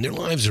to turn their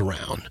lives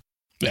around.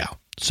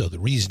 Well, so the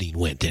reasoning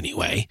went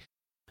anyway.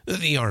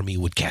 The Army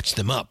would catch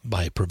them up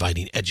by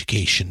providing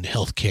education,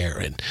 health care,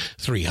 and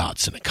 3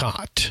 hots and a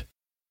cot.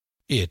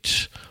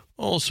 It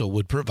also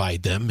would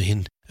provide them,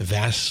 in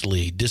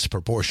vastly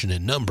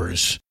disproportionate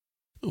numbers,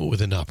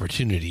 with an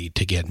opportunity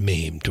to get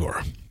maimed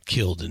or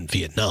killed in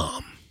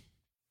Vietnam.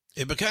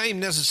 It became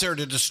necessary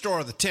to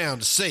destroy the town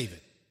to save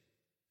it.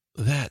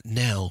 That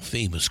now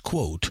famous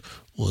quote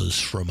was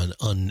from an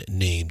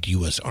unnamed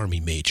U.S. Army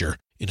major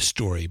in a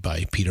story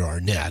by Peter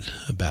Arnett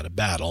about a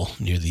battle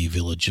near the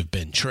village of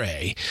Ben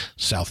Tre,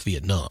 South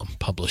Vietnam,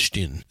 published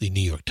in the New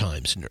York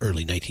Times in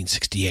early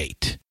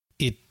 1968.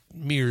 It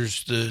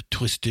mirrors the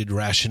twisted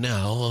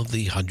rationale of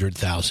the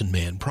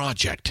 100,000-man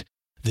project.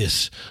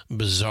 This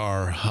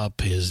bizarre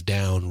up is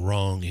down,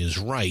 wrong is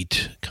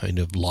right kind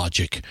of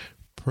logic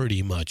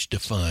pretty much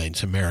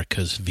defines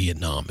America's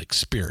Vietnam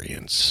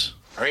experience.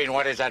 Marine,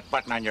 what is that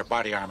button on your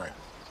body armor?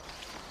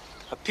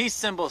 A peace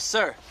symbol,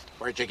 sir.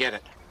 Where'd you get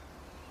it?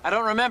 I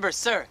don't remember,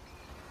 sir.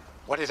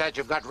 What is that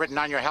you've got written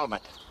on your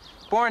helmet?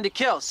 Born to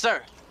kill,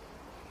 sir.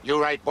 You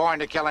write born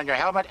to kill on your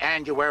helmet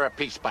and you wear a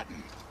peace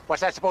button.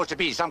 What's that supposed to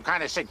be, some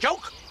kind of sick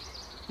joke?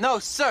 No,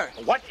 sir.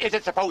 What is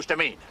it supposed to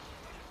mean?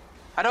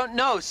 I don't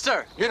know,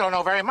 sir. You don't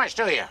know very much,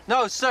 do you?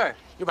 No, sir.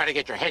 You better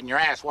get your head and your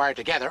ass wired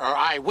together or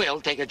I will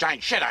take a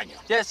giant shit on you.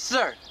 Yes,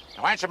 sir.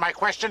 Now answer my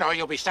question or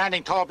you'll be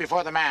standing tall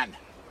before the man.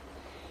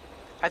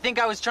 I think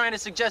I was trying to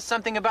suggest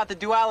something about the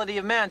duality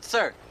of man,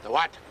 sir. The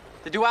what?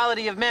 The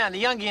duality of man,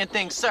 the Jungian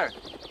thing, sir.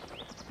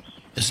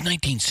 As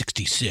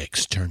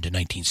 1966 turned to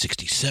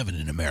 1967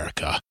 in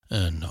America,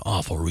 an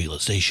awful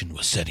realization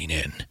was setting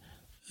in.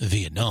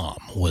 Vietnam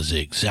was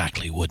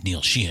exactly what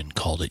Neil Sheehan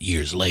called it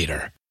years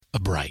later, a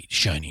bright,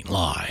 shining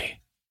lie.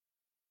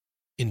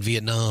 In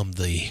Vietnam,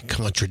 the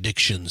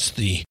contradictions,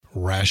 the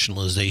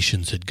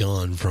rationalizations had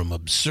gone from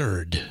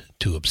absurd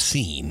to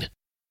obscene.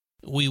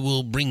 We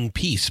will bring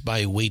peace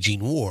by waging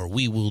war.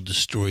 We will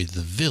destroy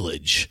the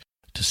village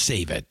to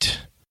save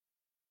it.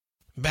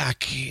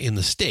 Back in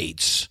the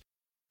States,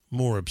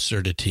 more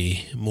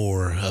absurdity,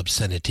 more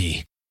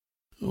obscenity.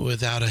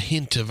 Without a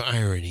hint of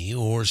irony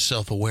or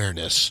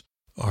self-awareness,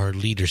 our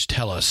leaders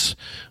tell us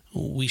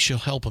we shall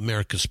help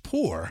America's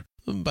poor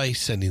by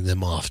sending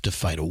them off to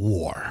fight a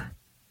war.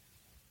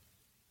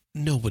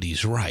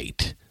 Nobody's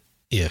right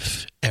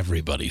if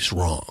everybody's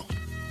wrong.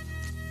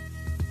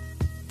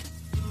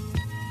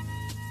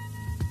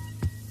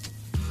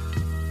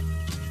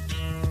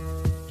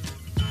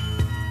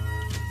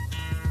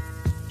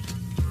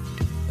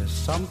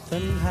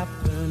 Something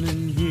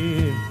happening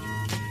here,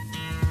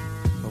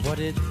 but what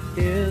it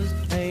is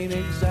ain't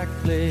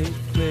exactly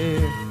clear.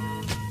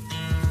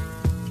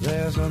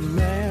 There's a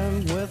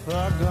man with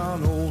a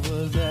gun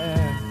over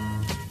there,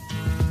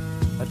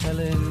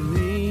 telling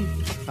me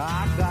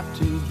I got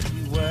to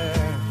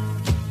beware.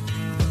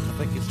 I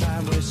think it's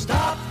time we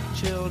stop,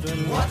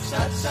 children. What's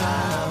that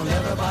sound?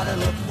 Everybody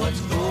look what's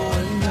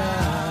going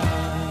down.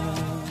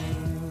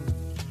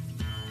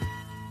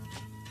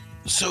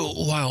 So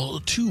while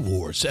 2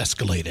 wars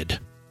escalated,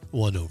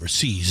 one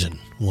overseas and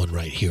one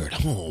right here at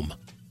home,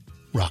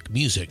 rock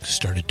music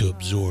started to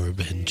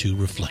absorb and to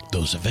reflect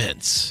those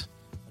events.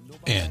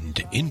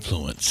 and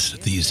influence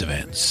these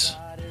events.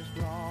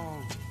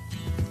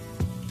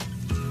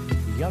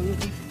 Young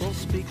people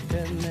speak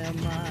in their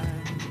mind.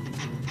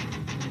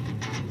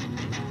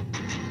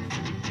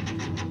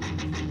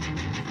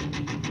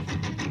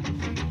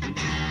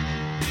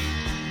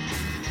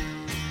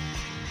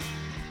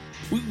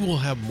 We will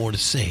have more to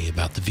say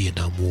about the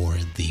Vietnam War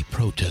and the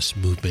protest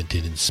movement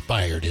it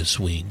inspired as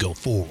we go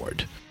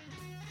forward.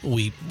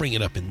 We bring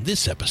it up in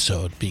this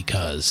episode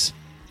because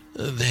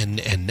then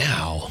and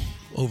now,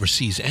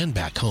 overseas and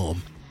back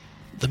home,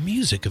 the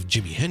music of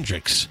Jimi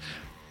Hendrix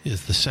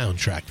is the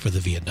soundtrack for the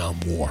Vietnam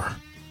War.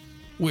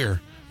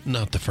 We're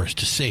not the first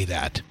to say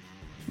that,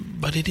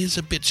 but it is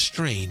a bit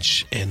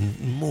strange and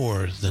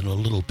more than a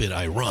little bit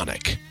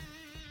ironic.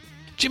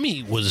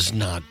 Jimmy was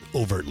not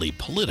overtly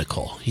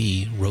political.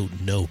 He wrote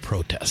no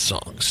protest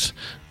songs,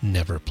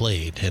 never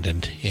played at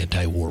an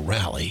anti-war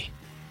rally.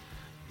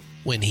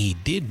 When he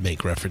did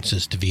make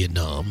references to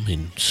Vietnam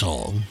in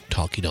song,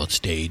 talking on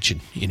stage, and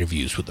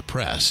interviews with the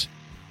press,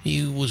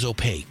 he was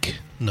opaque,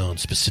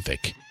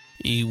 non-specific.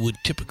 He would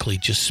typically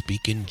just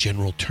speak in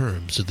general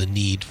terms of the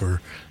need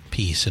for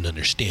peace and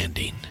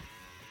understanding.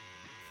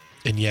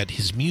 And yet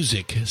his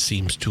music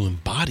seems to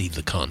embody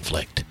the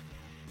conflict.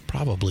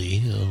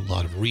 Probably a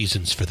lot of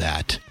reasons for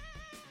that,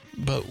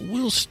 but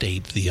we'll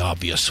state the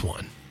obvious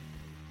one.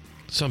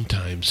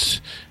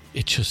 Sometimes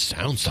it just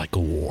sounds like a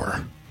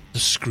war. The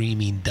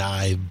screaming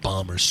dive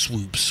bomber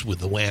swoops with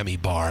the whammy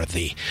bar,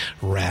 the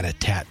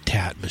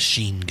rat-a-tat-tat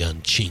machine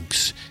gun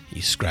chinks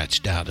he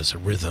scratched out as a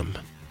rhythm.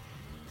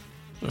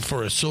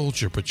 For a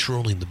soldier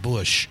patrolling the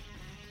bush,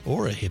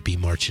 or a hippie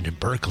marching in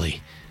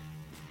Berkeley,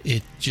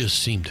 it just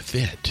seemed to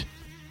fit.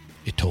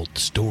 It told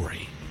the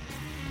story.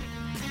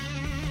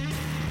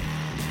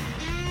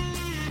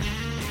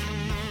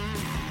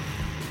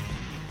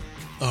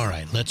 All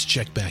right, let's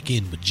check back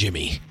in with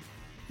Jimmy.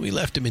 We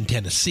left him in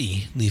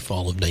Tennessee in the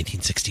fall of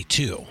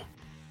 1962.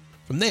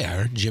 From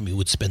there, Jimmy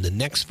would spend the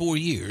next 4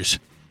 years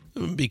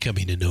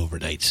becoming an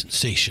overnight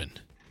sensation.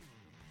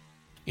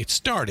 It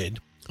started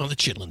on the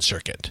Chitlin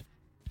circuit.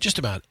 Just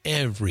about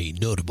every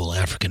notable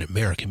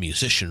African-American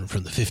musician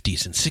from the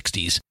 50s and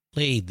 60s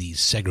played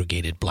these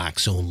segregated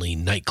blacks-only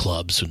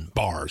nightclubs and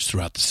bars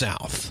throughout the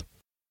South.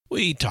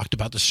 We talked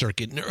about the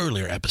circuit in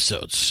earlier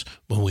episodes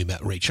when we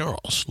met Ray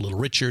Charles, Little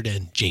Richard,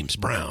 and James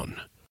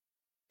Brown.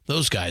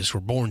 Those guys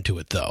were born to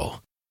it, though.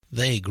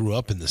 They grew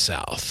up in the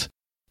South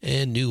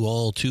and knew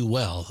all too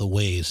well the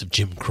ways of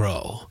Jim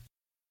Crow.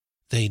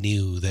 They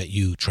knew that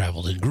you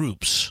traveled in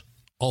groups,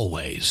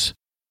 always,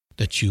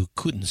 that you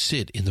couldn't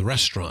sit in the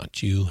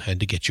restaurant. You had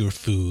to get your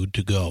food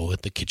to go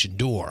at the kitchen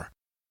door.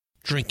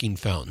 Drinking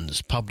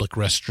fountains, public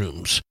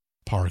restrooms,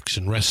 parks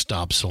and rest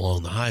stops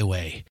along the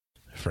highway.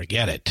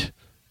 Forget it.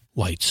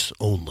 Whites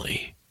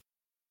only.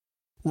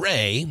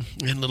 Ray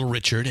and Little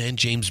Richard and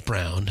James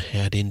Brown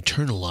had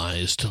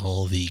internalized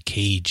all the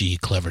cagey,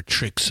 clever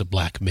tricks a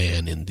black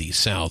man in the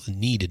South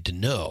needed to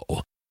know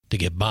to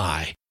get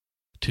by,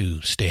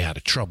 to stay out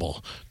of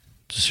trouble,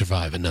 to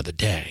survive another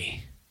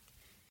day.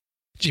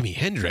 Jimi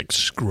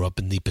Hendrix grew up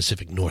in the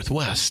Pacific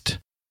Northwest.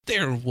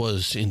 There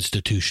was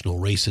institutional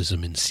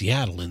racism in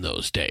Seattle in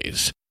those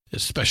days,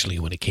 especially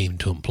when it came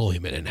to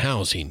employment and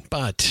housing,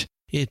 but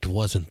it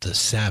wasn't the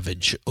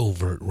savage,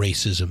 overt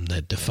racism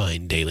that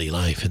defined daily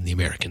life in the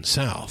American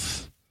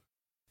South.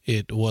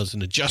 It was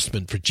an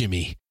adjustment for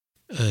Jimmy,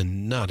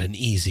 and not an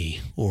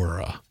easy or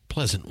a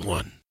pleasant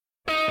one.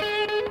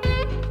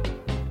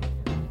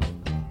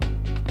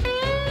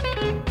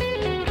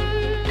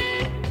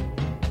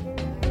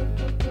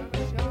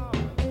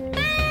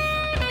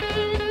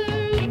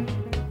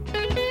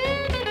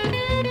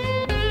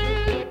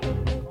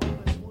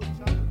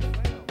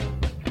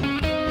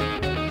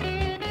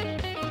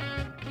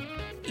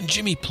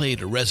 Jimmy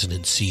played a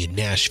residency in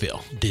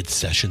Nashville, did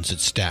sessions at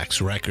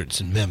Stax Records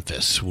in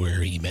Memphis,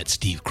 where he met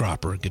Steve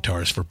Cropper,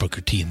 guitarist for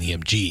Booker T and the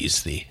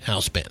MGs, the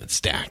house band at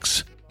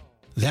Stax.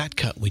 That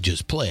cut we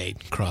just played,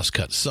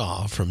 Crosscut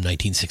Saw from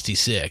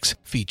 1966,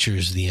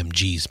 features the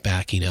MGs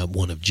backing up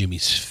one of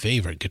Jimmy's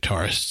favorite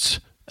guitarists,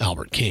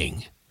 Albert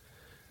King.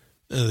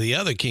 The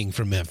other King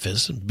from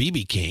Memphis,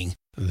 B.B. King,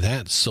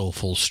 that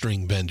soulful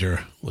string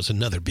bender, was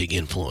another big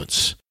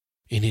influence.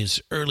 In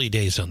his early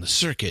days on the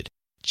circuit,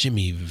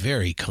 Jimmy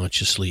very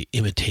consciously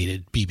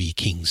imitated B.B.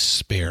 King's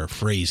spare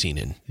phrasing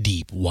and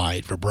deep,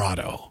 wide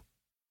vibrato.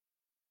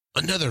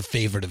 Another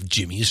favorite of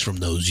Jimmy's from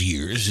those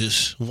years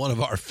is one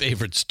of our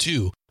favorites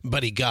too,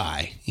 Buddy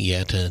Guy,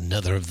 yet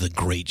another of the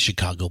great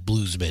Chicago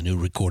bluesmen who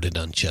recorded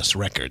on Chess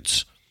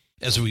Records.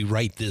 As we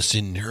write this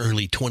in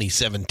early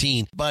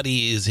 2017,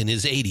 Buddy is in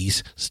his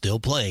 80s, still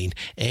playing,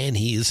 and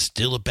he is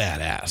still a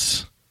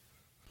badass.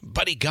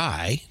 Buddy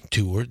Guy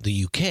toured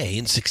the UK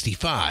in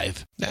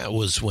 '65. That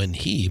was when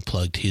he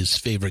plugged his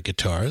favorite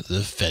guitar,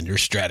 the Fender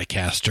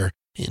Stratocaster,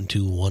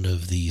 into one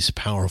of these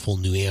powerful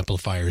new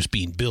amplifiers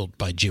being built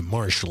by Jim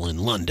Marshall in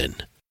London.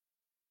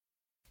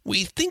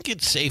 We think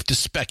it's safe to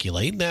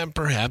speculate that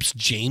perhaps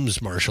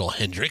James Marshall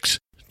Hendrix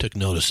took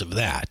notice of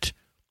that.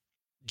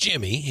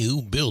 Jimmy,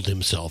 who billed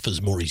himself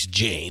as Maurice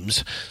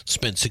James,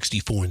 spent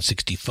 64 and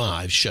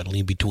 65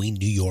 shuttling between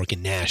New York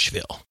and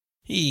Nashville.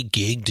 He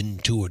gigged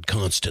and toured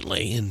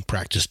constantly and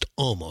practiced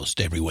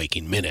almost every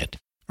waking minute.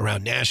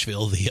 Around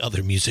Nashville, the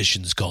other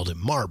musicians called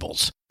him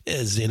Marbles,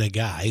 as in a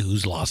guy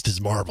who's lost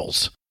his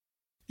marbles.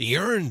 He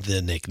earned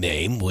the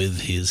nickname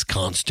with his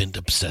constant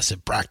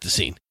obsessive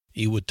practicing.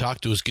 He would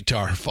talk to his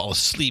guitar, fall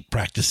asleep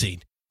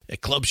practicing.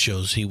 At club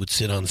shows, he would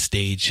sit on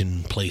stage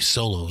and play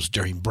solos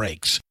during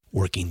breaks,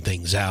 working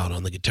things out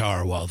on the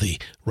guitar while the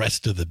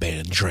rest of the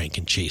band drank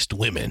and chased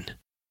women.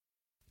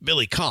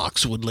 Billy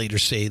Cox would later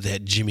say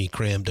that Jimmy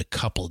crammed a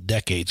couple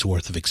decades'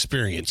 worth of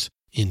experience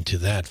into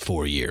that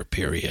 4-year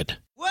period.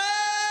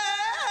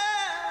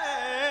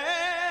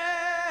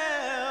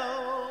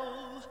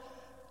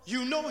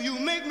 You know you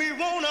make me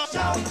wanna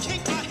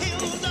kick my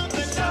heels up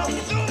and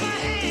throw my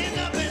hands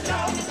up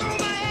and throw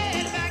my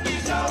head back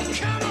and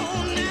come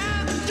on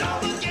now.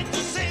 Don't forget to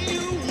say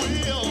you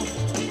will.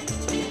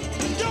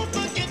 Don't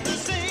forget to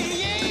say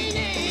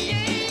yeah.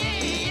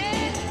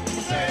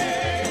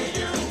 Say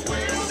you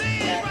will. Say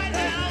it right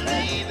now,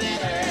 baby.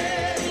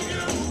 Say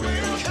you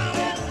will. Come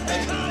on.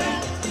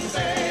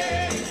 Say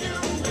you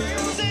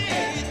will. Say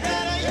it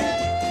better,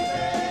 yeah.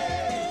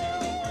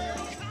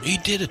 He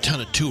did a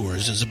ton of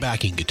tours as a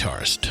backing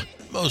guitarist,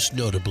 most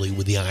notably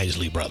with the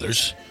Isley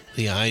Brothers.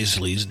 The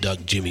Isleys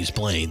dug Jimmy's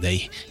playing.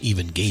 They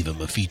even gave him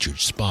a featured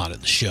spot in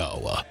the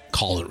show, a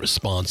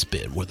call-and-response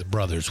bit where the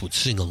brothers would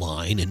sing a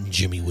line and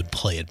Jimmy would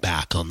play it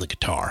back on the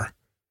guitar.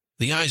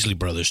 The Isley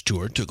Brothers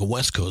tour took a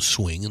West Coast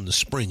swing in the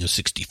spring of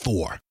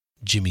 '64.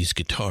 Jimmy's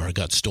guitar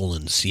got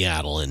stolen in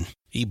Seattle, and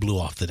he blew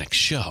off the next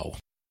show.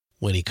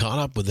 When he caught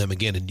up with them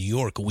again in New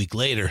York a week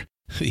later,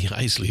 the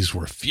Isleys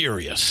were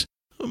furious,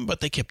 but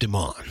they kept him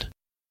on.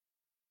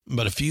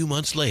 But a few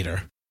months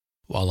later,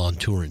 while on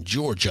tour in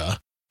Georgia,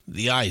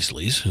 the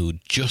Isleys,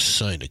 who'd just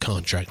signed a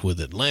contract with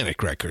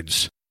Atlantic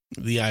Records,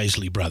 the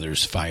Isley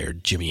Brothers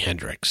fired Jimi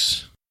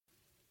Hendrix.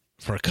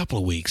 For a couple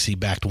of weeks, he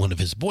backed one of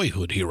his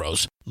boyhood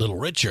heroes, Little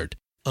Richard,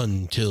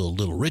 until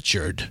Little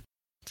Richard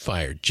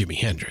fired Jimi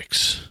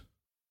Hendrix.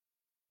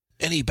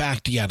 And he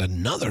backed yet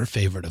another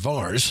favorite of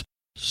ours,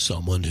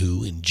 someone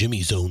who, in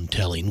Jimmy's own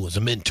telling, was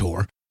a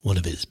mentor, one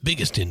of his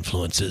biggest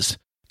influences,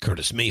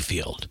 Curtis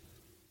Mayfield.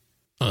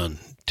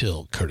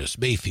 Until Curtis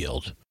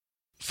Mayfield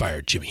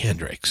fired Jimi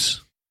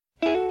Hendrix.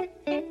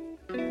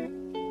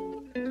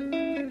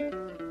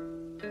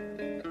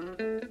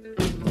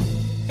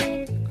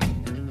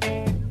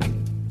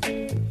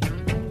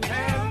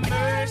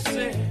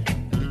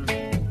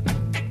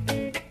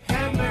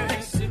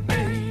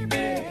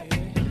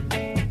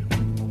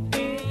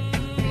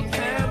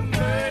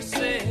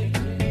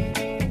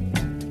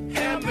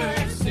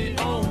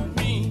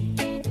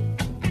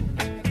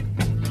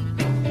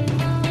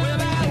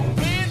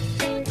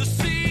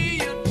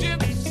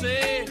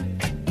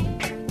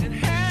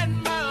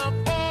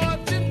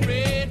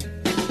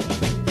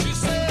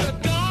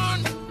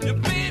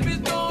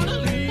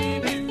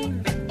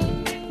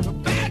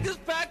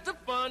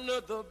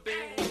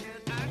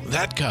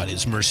 That cut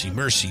is Mercy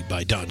Mercy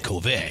by Don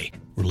Covey,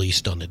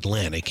 released on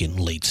Atlantic in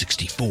late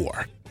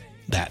 '64.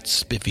 That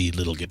spiffy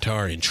little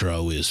guitar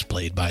intro is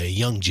played by a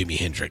young Jimi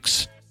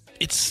Hendrix.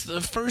 It's the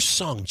first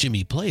song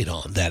Jimmy played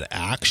on that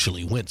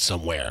actually went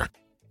somewhere.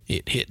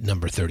 It hit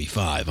number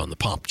 35 on the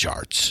pop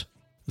charts.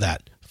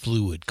 That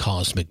fluid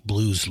cosmic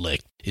blues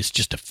lick is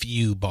just a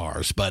few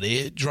bars, but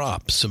it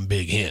drops some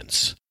big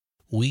hints.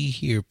 We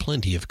hear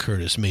plenty of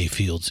Curtis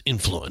Mayfield's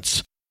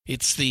influence.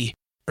 It's the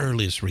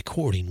earliest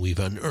recording we've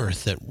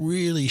unearthed that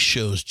really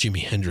shows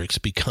Jimi Hendrix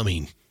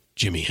becoming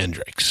Jimi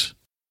Hendrix.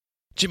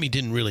 Jimmy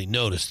didn't really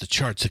notice the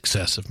chart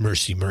success of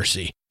Mercy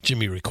Mercy.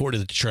 Jimmy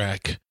recorded the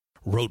track,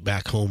 wrote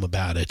back home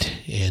about it,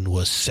 and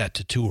was set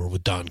to tour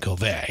with Don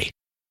Covey.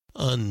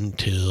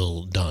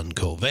 Until Don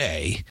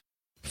Covey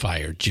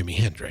fired Jimi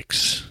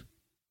Hendrix.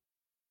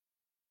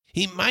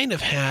 He might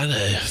have had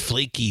a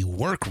flaky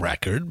work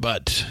record,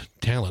 but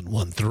talent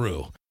won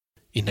through.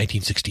 In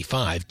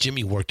 1965,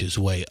 Jimmy worked his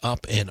way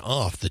up and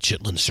off the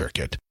Chitlin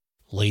circuit.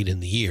 Late in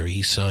the year,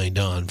 he signed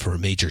on for a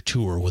major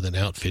tour with an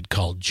outfit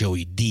called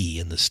Joey D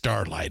and the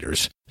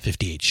Starlighters,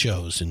 58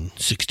 shows in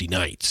 60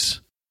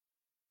 nights.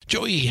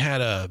 Joey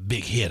had a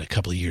big hit a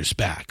couple of years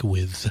back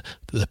with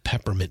the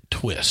Peppermint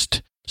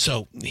Twist,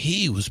 so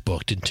he was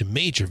booked into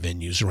major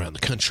venues around the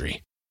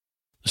country.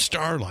 The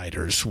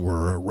Starlighters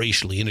were a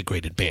racially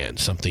integrated band,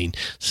 something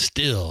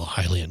still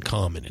highly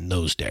uncommon in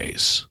those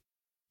days.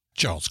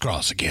 Charles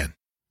Cross again.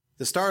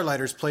 The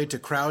Starlighters played to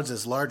crowds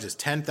as large as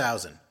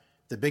 10,000,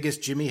 the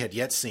biggest Jimmy had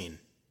yet seen.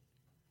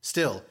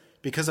 Still,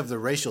 because of the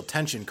racial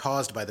tension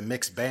caused by the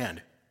mixed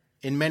band,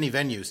 in many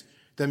venues,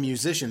 the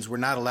musicians were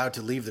not allowed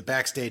to leave the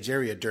backstage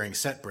area during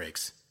set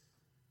breaks.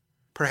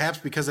 Perhaps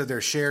because of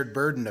their shared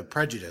burden of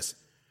prejudice,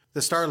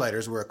 the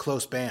Starlighters were a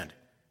close band,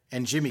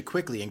 and Jimmy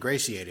quickly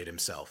ingratiated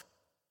himself.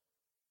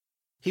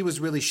 He was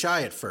really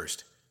shy at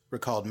first,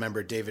 recalled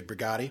member David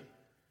Brigatti,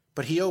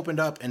 but he opened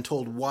up and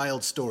told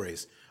wild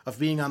stories of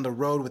being on the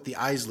road with the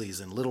Isleys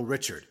and Little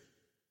Richard.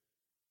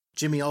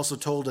 Jimmy also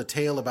told a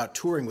tale about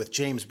touring with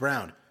James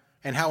Brown,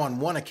 and how on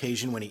one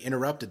occasion when he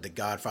interrupted the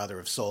godfather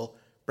of soul,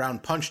 Brown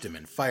punched him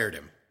and fired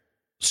him.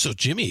 So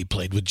Jimmy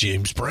played with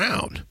James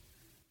Brown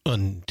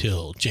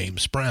until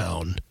James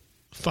Brown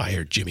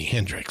fired Jimi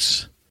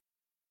Hendrix.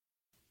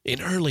 In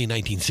early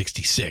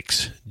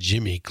 1966,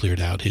 Jimmy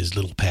cleared out his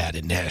little pad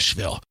in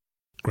Nashville,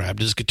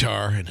 grabbed his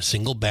guitar in a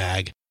single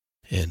bag,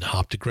 and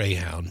hopped a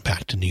Greyhound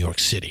back to New York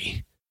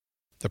City.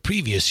 The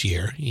previous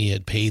year, he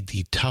had paid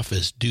the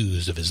toughest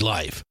dues of his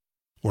life,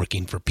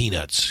 working for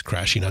peanuts,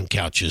 crashing on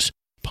couches,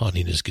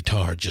 pawning his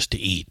guitar just to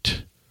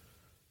eat.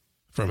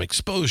 From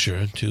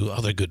exposure to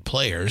other good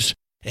players,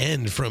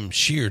 and from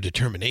sheer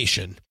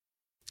determination,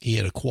 he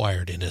had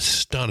acquired an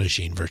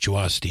astonishing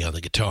virtuosity on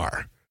the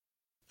guitar.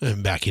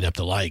 And backing up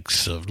the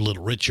likes of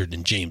Little Richard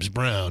and James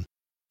Brown,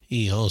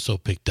 he also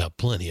picked up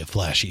plenty of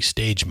flashy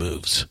stage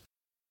moves.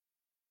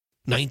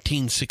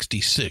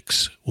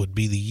 1966 would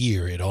be the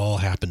year it all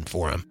happened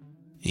for him.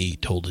 He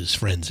told his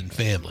friends and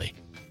family.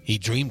 He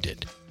dreamed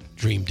it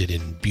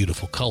in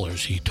beautiful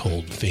colors, he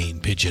told Fane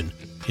Pigeon,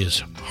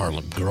 his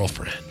Harlem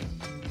girlfriend.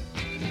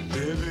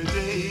 Every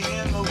day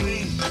in the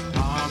week,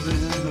 I'm in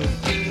a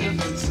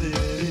different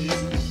city.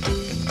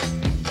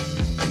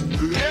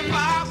 If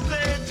I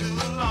stay too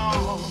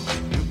long,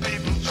 the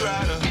people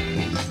try to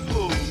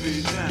pull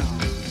me down.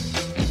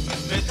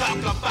 They talk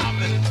about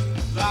me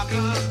like a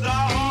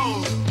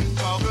dog,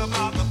 talk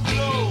about the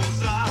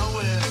clothes I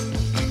wear.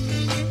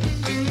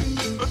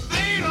 But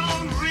they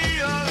don't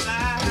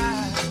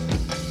realize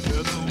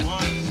they're the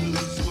ones who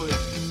swear.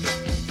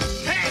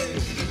 Hey,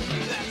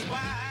 that's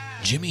why.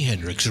 Jimi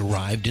Hendrix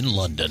arrived in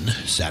London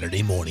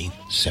Saturday morning,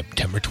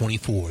 September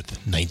 24th,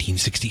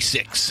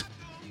 1966,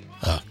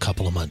 a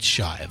couple of months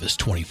shy of his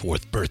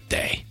 24th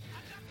birthday.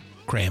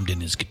 Crammed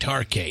in his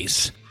guitar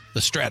case, the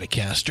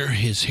Stratocaster,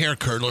 his hair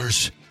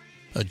curlers,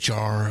 a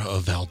jar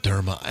of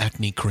Alderma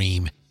acne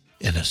cream,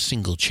 and a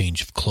single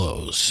change of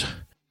clothes.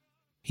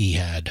 He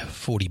had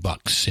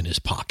 $40 in his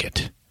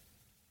pocket.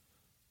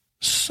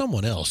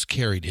 Someone else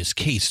carried his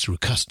case through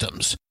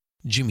customs.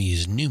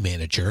 Jimmy's new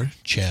manager,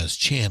 Chas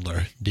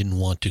Chandler, didn't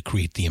want to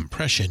create the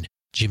impression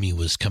Jimmy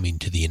was coming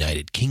to the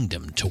United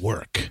Kingdom to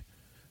work.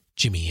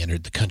 Jimmy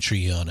entered the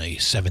country on a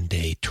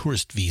 7-day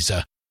tourist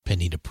visa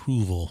pending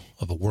approval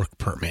of a work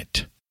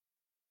permit.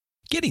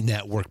 Getting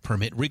that work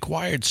permit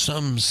required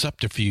some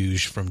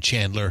subterfuge from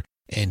Chandler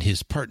and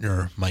his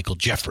partner, Michael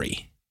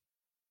Jeffrey.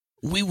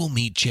 We will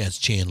meet Chas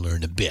Chandler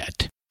in a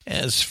bit.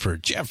 As for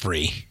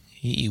Jeffrey,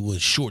 he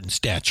was short in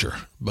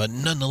stature, but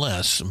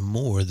nonetheless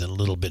more than a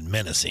little bit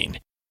menacing.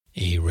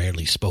 He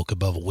rarely spoke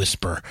above a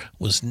whisper,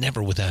 was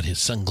never without his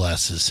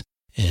sunglasses,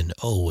 and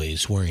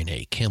always wearing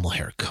a camel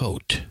hair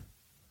coat.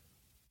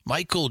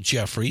 Michael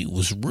Jeffrey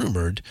was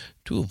rumored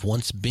to have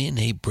once been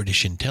a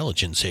British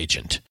intelligence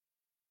agent.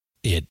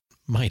 It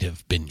might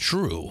have been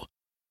true.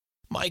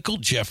 Michael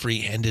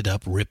Jeffrey ended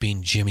up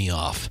ripping Jimmy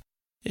off.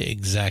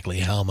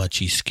 Exactly how much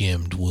he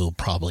skimmed will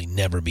probably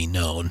never be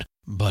known,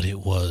 but it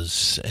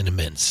was an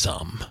immense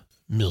sum.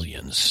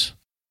 Millions.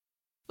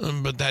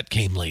 But that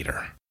came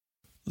later.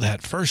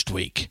 That first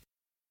week,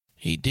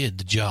 he did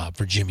the job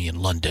for Jimmy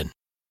in London.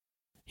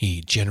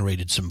 He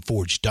generated some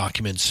forged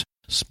documents,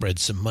 spread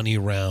some money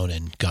around,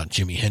 and got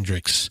Jimi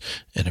Hendrix,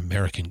 an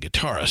American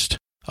guitarist,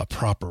 a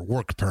proper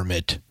work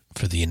permit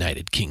for the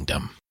United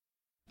Kingdom.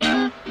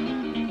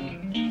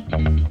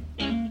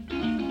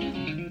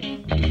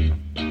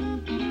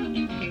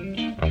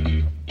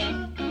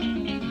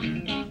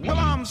 Well,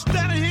 I'm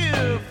standing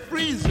here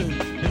freezing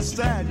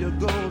inside your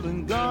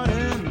golden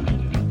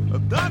garden.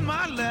 I've got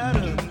my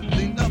ladder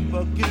leaned up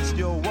against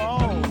your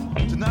wall.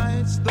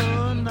 Tonight's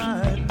the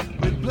night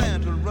we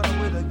plan to run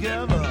away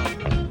together.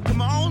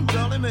 Come on,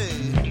 Dolly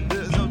Mae,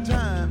 there's no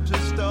time to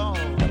stall.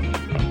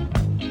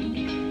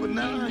 But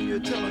now you're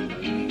telling me,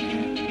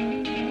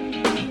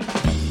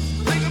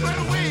 think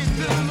about wait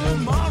till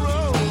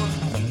tomorrow.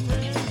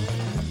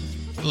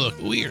 Look,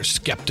 we are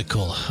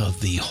skeptical of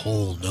the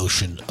whole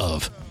notion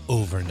of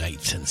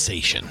overnight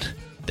sensation.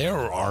 There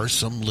are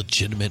some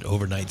legitimate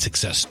overnight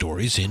success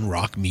stories in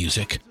rock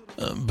music,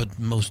 but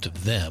most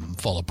of them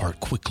fall apart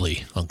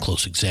quickly on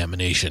close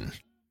examination.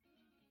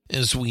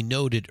 As we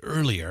noted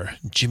earlier,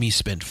 Jimmy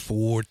spent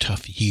 4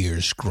 tough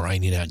years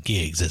grinding out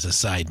gigs as a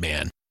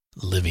sideman,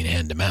 living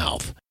hand to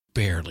mouth,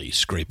 barely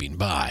scraping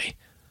by.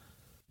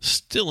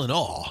 Still in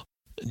all,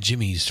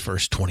 Jimmy's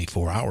first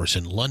 24 hours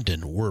in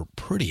London were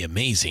pretty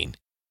amazing.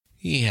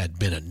 He had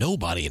been a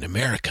nobody in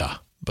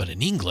America, but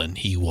in England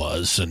he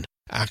was an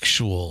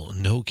actual,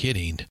 no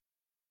kidding,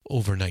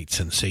 overnight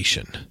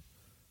sensation.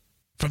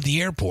 From the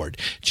airport,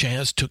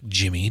 Chas took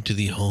Jimmy to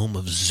the home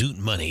of Zoot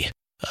Money,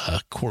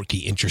 a quirky,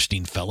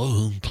 interesting fellow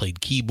who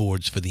played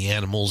keyboards for the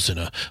Animals and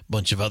a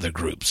bunch of other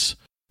groups.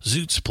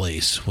 Zoot's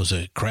place was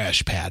a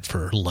crash pad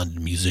for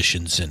London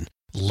musicians and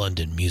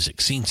London music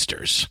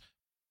scenesters.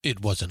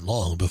 It wasn't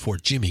long before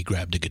Jimmy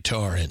grabbed a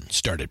guitar and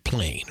started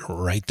playing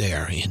right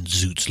there in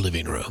Zoot's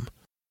living room.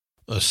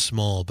 A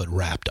small but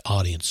rapt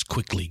audience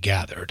quickly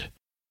gathered.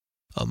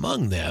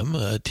 Among them,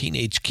 a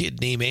teenage kid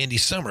named Andy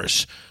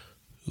Summers,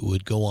 who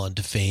would go on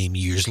to fame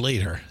years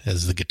later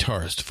as the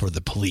guitarist for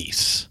The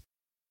Police.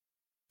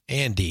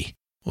 Andy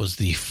was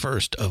the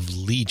first of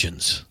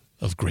legions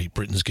of Great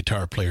Britain's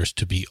guitar players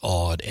to be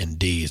awed and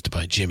dazed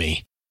by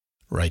Jimmy,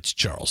 writes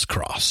Charles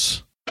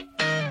Cross.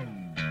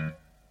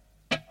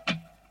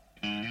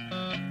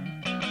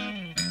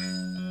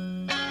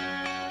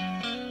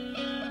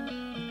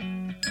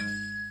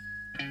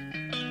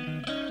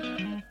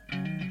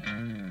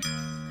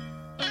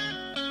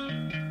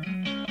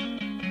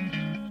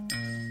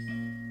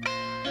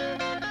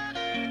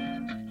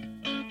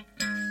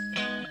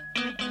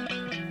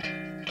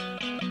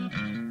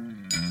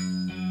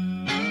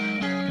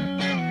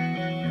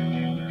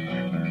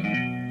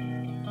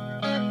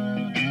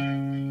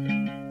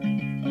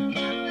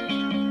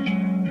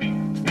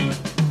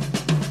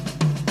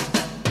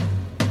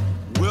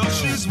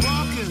 She's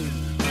walking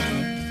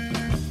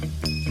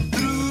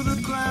through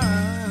the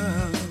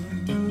clouds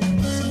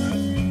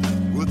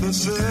with a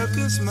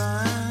circus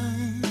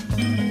mind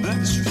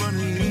that's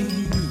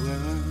running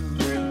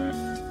wild.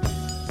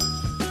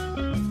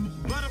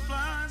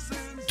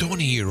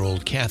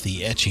 20-year-old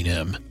Kathy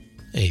Etchingham,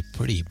 a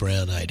pretty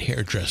brown-eyed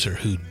hairdresser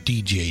who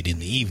DJ'd in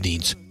the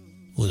evenings,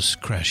 was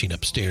crashing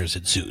upstairs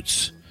at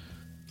Zoot's.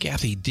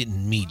 Kathy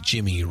didn't meet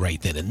Jimmy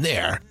right then and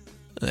there.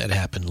 That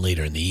happened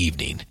later in the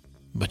evening.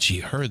 But she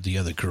heard the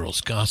other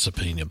girls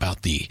gossiping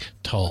about the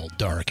tall,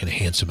 dark, and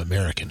handsome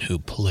American who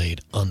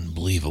played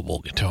unbelievable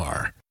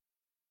guitar.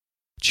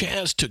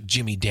 Chaz took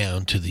Jimmy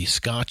down to the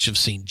Scotch of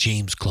St.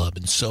 James Club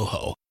in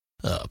Soho,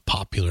 a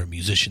popular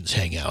musicians'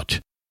 hangout.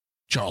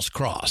 Charles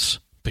Cross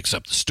picks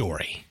up the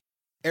story.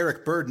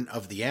 Eric Burden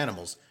of The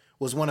Animals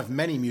was one of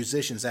many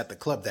musicians at the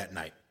club that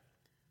night.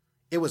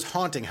 It was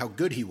haunting how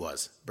good he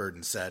was,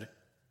 Burden said.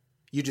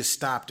 You just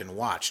stopped and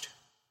watched.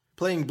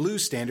 Playing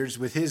blues standards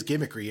with his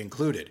gimmickry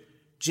included,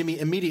 Jimmy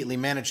immediately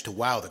managed to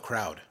wow the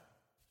crowd.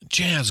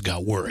 Chaz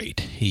got worried.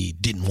 He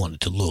didn't want it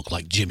to look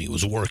like Jimmy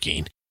was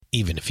working,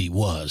 even if he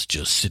was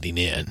just sitting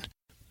in.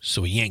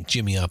 So he yanked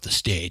Jimmy off the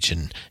stage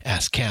and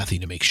asked Kathy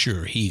to make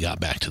sure he got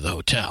back to the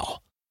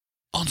hotel.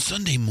 On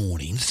Sunday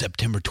morning,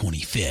 September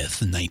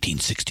 25th,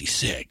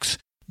 1966,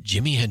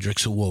 Jimi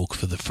Hendrix awoke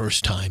for the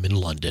first time in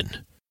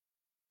London.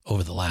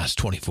 Over the last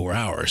 24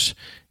 hours,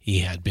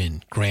 he had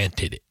been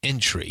granted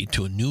entry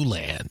to a new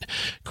land,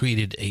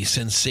 created a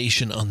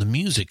sensation on the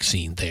music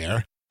scene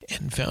there,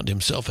 and found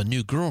himself a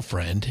new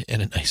girlfriend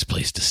and a nice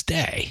place to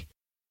stay.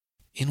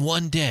 In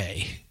one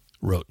day,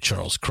 wrote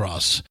Charles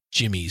Cross,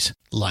 Jimmy's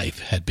life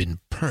had been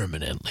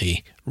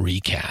permanently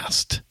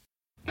recast.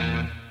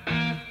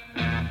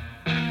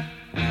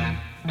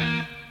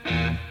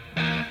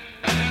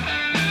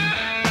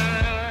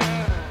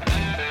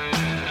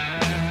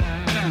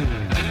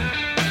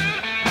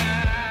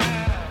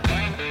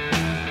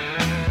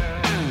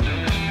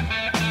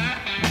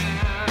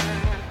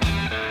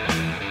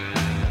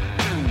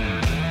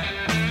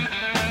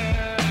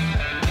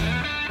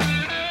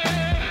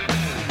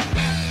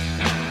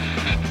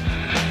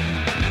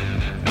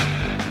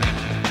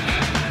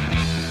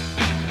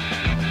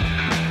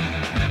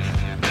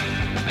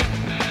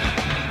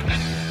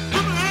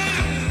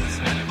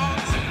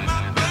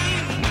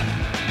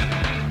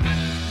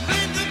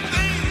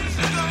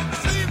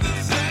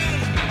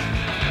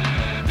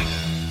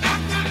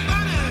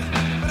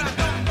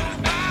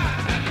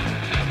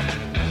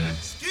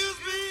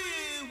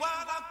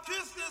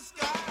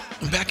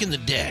 Back in the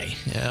day,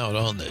 out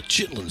on the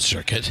Chitlin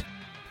circuit,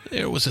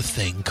 there was a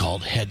thing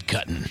called head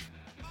cutting.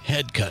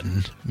 Head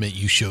cutting meant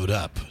you showed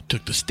up,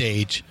 took the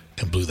stage,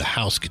 and blew the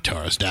house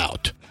guitarist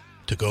out,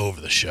 took over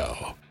the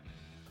show.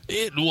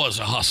 It was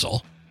a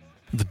hustle.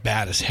 The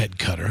baddest head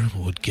cutter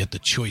would get the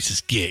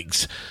choicest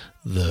gigs,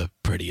 the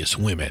prettiest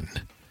women.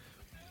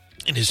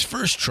 In his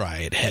first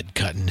try at head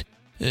cutting,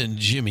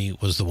 Jimmy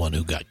was the one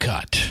who got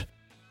cut.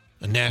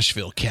 A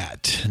Nashville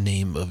cat,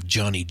 name of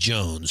Johnny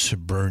Jones,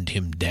 burned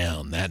him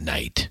down that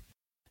night.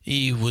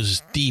 He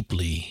was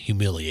deeply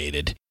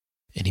humiliated,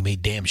 and he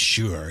made damn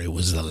sure it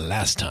was the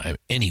last time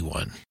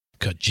anyone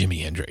cut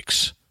Jimi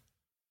Hendrix.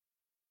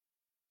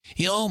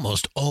 He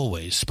almost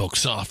always spoke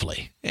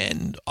softly,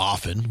 and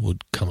often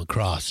would come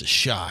across as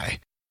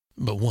shy.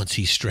 But once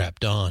he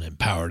strapped on and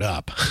powered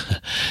up,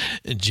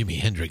 Jimi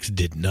Hendrix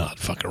did not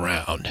fuck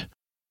around.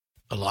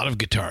 A lot of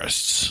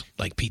guitarists,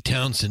 like Pete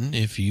Townsend,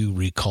 if you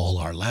recall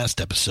our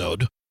last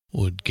episode,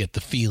 would get the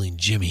feeling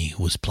Jimmy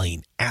was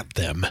playing at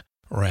them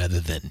rather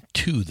than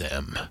to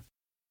them.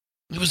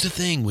 It was the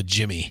thing with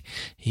Jimmy.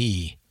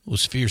 He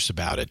was fierce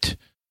about it.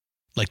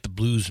 Like the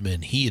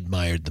bluesmen he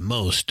admired the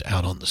most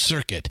out on the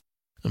circuit,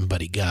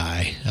 Buddy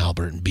Guy,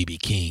 Albert and B.B.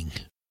 King,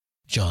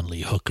 John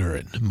Lee Hooker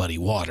and Muddy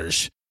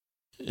Waters,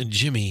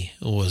 Jimmy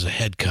was a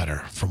head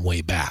cutter from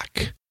way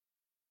back.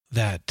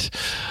 That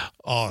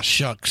aw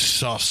shucks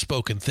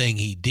soft-spoken thing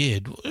he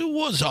did, it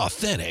was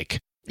authentic.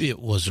 It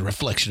was a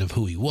reflection of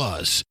who he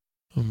was.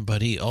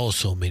 But he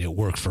also made it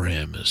work for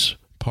him as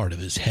part of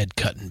his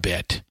head-cutting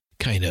bit.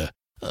 Kinda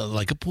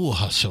like a pool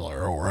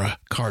hustler or a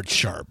card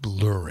sharp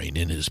luring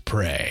in his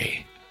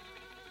prey.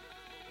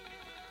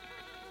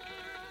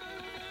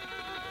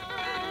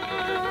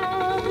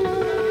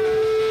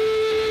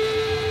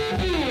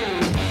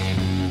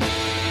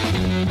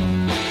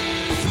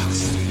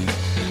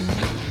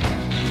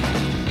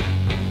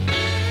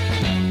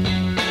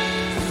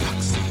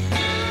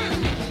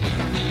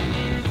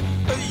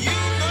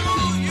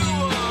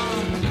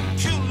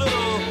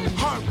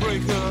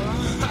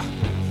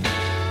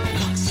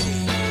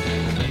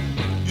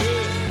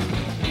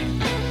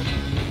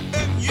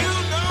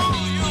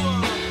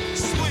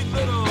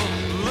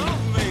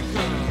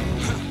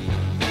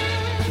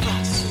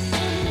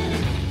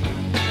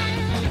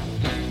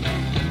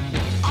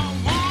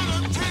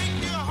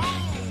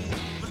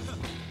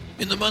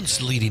 In the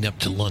months leading up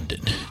to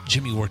London,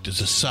 Jimmy worked as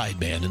a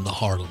sideman in the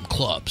Harlem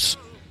clubs,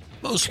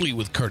 mostly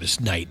with Curtis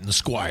Knight and the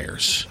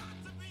Squires.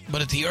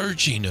 But at the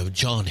urging of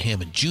John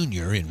Hammond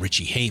Jr. and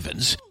Richie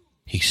Havens,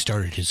 he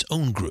started his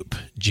own group,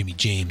 Jimmy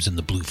James and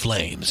the Blue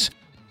Flames,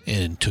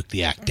 and took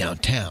the act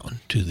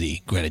downtown to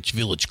the Greenwich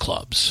Village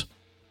clubs.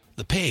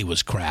 The pay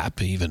was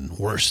crap, even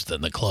worse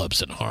than the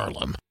clubs in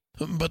Harlem,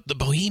 but the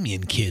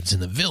bohemian kids in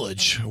the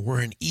village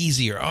were an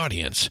easier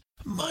audience,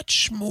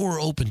 much more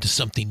open to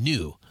something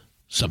new,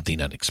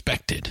 something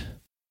unexpected.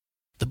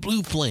 The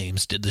Blue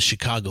Flames did the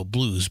Chicago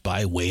blues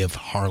by way of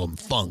Harlem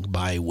funk,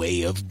 by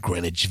way of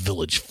Greenwich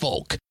Village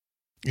folk,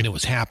 and it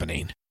was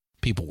happening.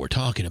 People were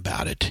talking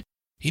about it.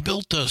 He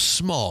built a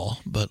small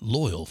but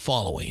loyal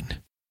following.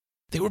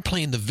 They were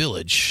playing the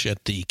Village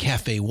at the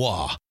Café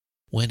Wa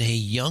when a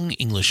young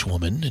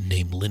Englishwoman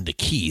named Linda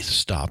Keith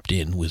stopped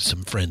in with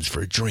some friends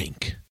for a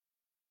drink.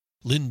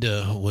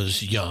 Linda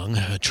was young,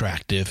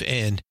 attractive,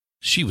 and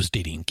she was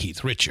dating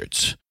Keith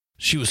Richards.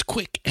 She was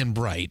quick and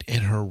bright,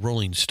 and her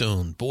Rolling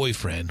Stone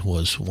boyfriend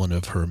was one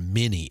of her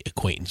many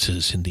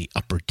acquaintances in the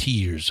upper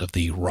tiers of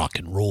the rock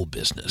and roll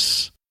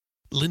business.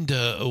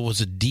 Linda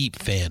was a deep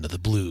fan of the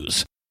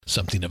blues,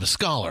 something of a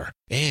scholar,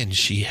 and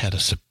she had a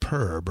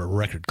superb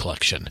record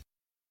collection.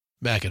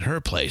 Back at her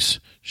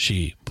place,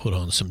 she put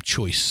on some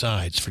choice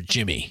sides for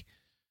Jimmy.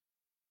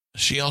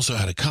 She also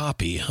had a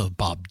copy of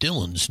Bob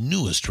Dylan's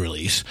newest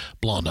release,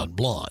 Blonde on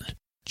Blonde.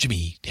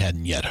 Jimmy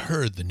hadn't yet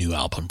heard the new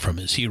album from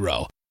his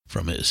hero,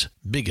 from his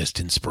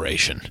biggest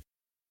inspiration.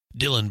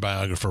 Dylan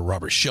biographer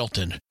Robert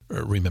Shelton,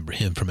 remember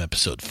him from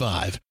episode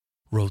 5,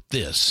 wrote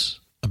this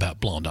about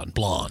Blonde on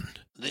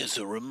Blonde. There's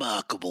a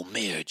remarkable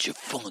marriage of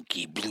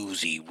funky,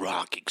 bluesy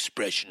rock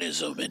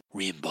expressionism and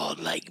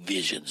Rimbaud-like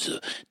visions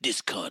of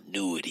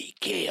discontinuity,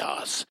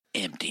 chaos,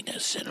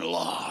 emptiness, and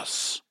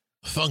loss.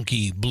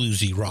 Funky,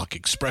 bluesy rock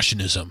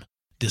expressionism,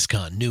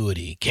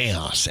 discontinuity,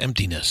 chaos,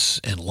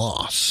 emptiness, and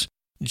loss.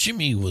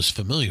 Jimmy was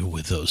familiar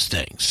with those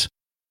things.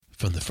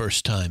 From the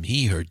first time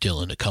he heard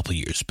Dylan a couple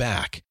years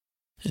back,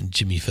 and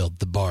Jimmy felt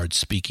the bard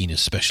speaking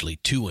especially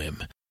to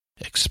him,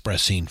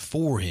 expressing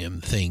for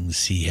him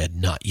things he had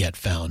not yet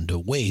found a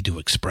way to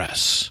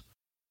express.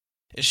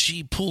 As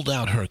she pulled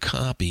out her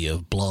copy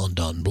of Blonde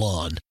on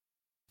Blonde,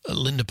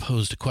 Linda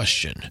posed a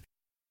question.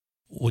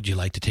 "Would you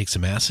like to take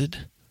some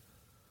acid?"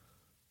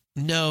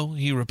 "No,"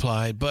 he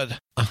replied, "but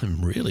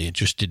I'm really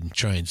interested in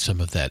trying some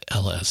of that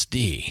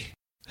LSD."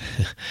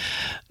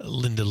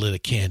 Linda lit a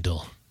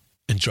candle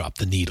and dropped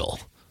the needle.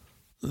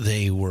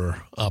 They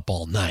were up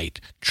all night,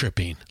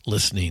 tripping,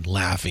 listening,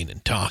 laughing,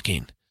 and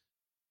talking.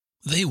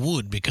 They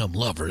would become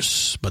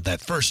lovers, but that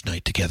first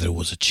night together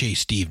was a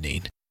chaste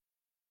evening.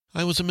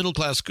 "I was a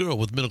middle-class girl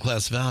with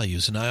middle-class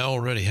values, and I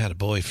already had a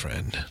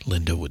boyfriend,"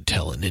 Linda would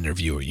tell an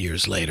interviewer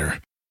years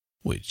later,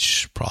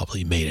 which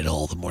probably made it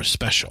all the more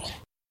special.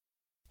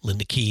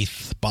 Linda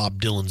Keith,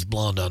 Bob Dylan's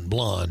Blonde on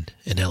Blonde,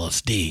 and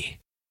LSD.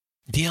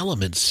 The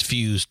elements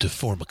fused to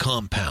form a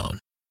compound,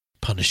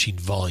 punishing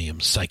volume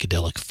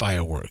psychedelic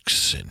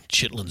fireworks and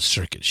Chitlin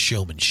Circuit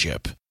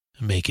showmanship,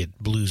 make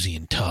it bluesy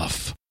and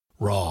tough,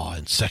 raw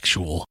and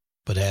sexual,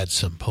 but add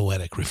some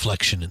poetic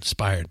reflection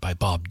inspired by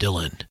Bob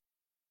Dylan.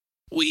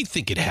 We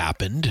think it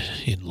happened,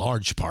 in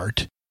large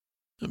part,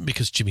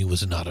 because Jimmy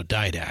was an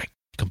autodidact,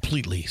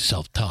 completely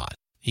self-taught.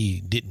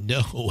 He didn't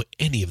know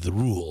any of the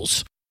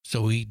rules,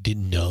 so he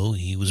didn't know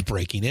he was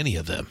breaking any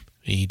of them.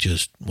 He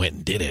just went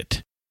and did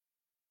it.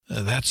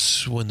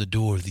 That's when the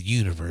door of the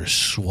universe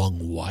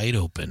swung wide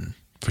open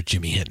for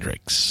Jimi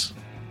Hendrix.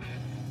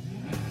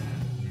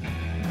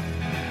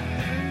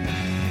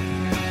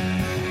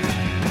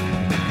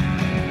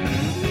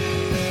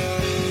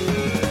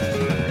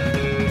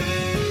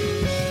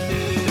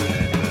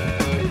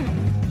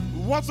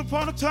 Once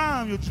upon a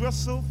time, you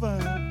dressed so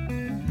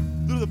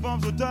fine, through the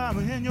bumps of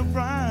diamond in your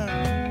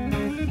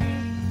prime.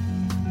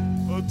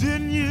 Oh,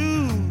 didn't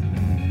you?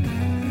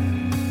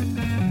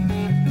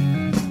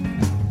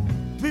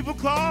 People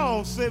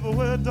call, say, but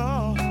where,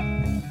 dog?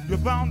 You're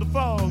bound to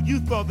fall. You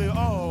thought they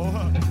all.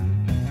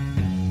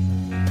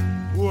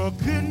 Well,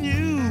 couldn't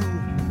you?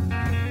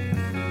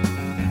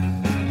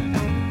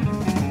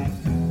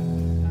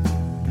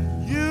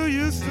 You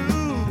used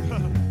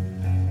to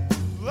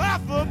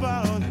laugh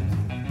about it.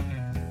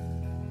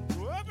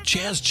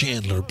 Chas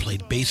Chandler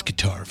played bass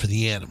guitar for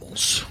the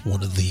Animals,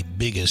 one of the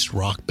biggest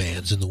rock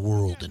bands in the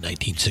world in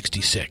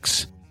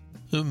 1966.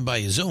 By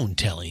his own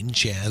telling,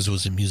 Chas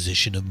was a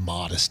musician of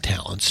modest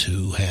talents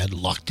who had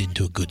lucked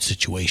into a good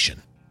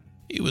situation.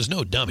 He was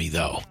no dummy,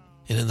 though,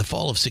 and in the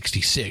fall of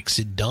 '66,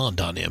 it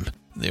dawned on him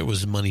there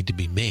was money to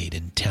be made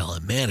in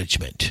talent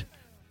management,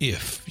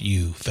 if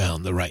you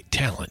found the right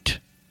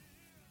talent.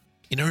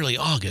 In early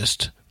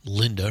August,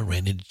 Linda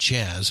ran into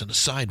Chas on a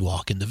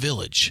sidewalk in the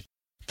Village.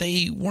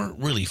 They weren't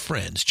really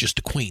friends, just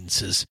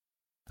acquaintances,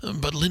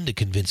 but Linda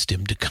convinced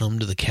him to come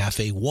to the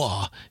Café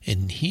Wa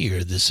and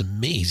hear this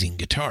amazing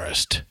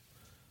guitarist.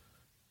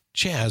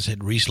 Chas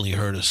had recently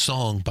heard a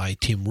song by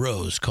Tim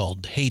Rose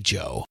called Hey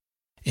Joe,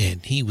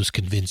 and he was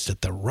convinced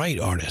that the right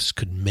artist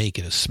could make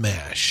it a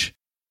smash.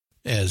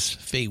 As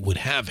fate would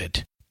have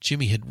it,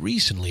 Jimmy had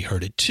recently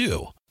heard it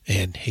too,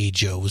 and Hey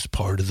Joe was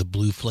part of the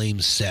Blue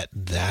Flames set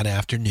that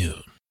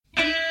afternoon.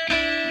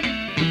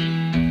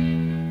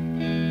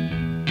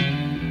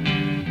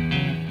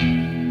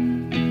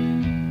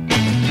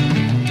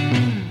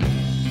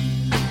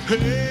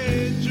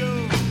 Hey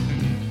Joe,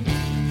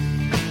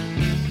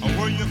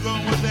 where you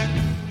going with that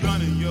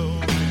gun in your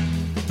hand?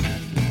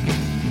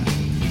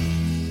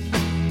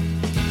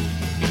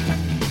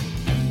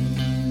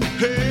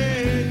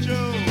 Hey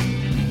Joe,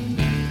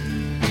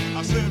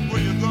 I said,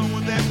 where you going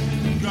with that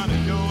gun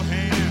in your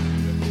hand?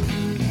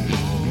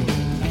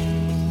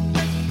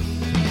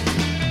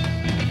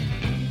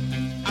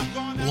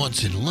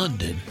 Once in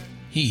London,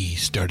 he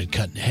started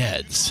cutting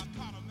heads,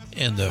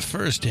 and the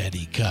first head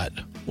he cut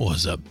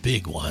was a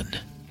big one.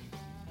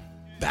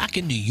 Back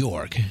in New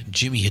York,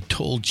 Jimmy had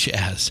told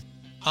Chaz,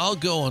 "I'll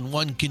go on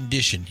one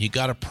condition. You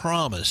gotta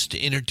promise to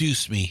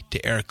introduce me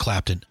to Eric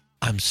Clapton.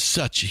 I'm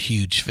such a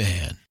huge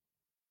fan."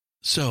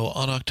 So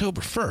on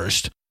October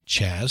 1st,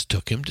 Chaz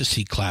took him to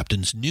see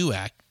Clapton's new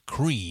act,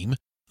 Cream,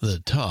 the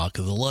talk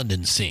of the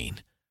London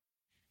scene.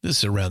 This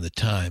is around the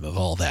time of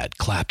all that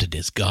Clapton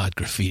is God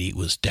graffiti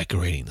was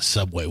decorating the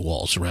subway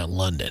walls around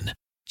London.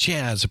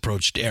 Chaz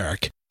approached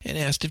Eric and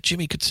asked if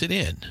Jimmy could sit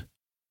in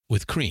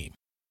with Cream,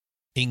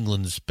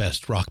 England's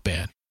best rock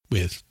band,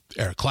 with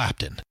Eric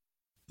Clapton,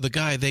 the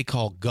guy they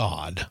call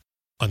God,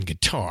 on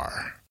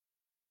guitar.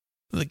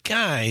 The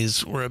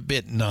guys were a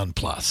bit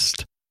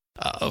nonplussed.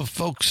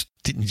 Folks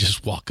didn't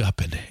just walk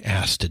up and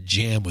ask to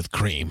jam with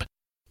Cream,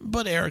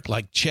 but Eric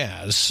liked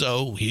Chaz,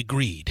 so he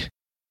agreed.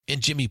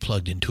 And Jimmy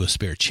plugged into a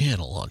spare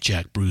channel on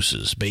Jack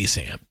Bruce's bass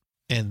amp,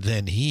 and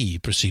then he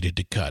proceeded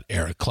to cut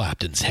Eric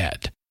Clapton's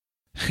head.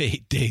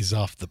 8 days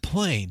off the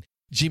plane,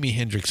 Jimi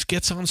Hendrix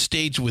gets on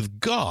stage with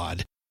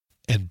God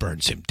and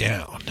burns him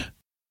down.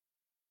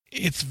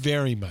 It's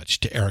very much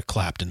to Eric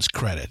Clapton's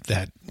credit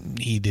that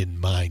he didn't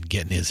mind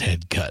getting his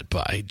head cut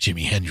by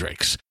Jimi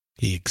Hendrix.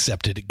 He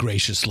accepted it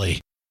graciously,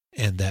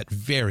 and that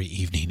very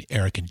evening,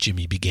 Eric and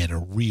Jimmy began a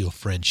real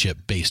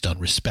friendship based on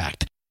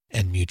respect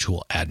and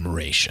mutual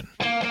admiration.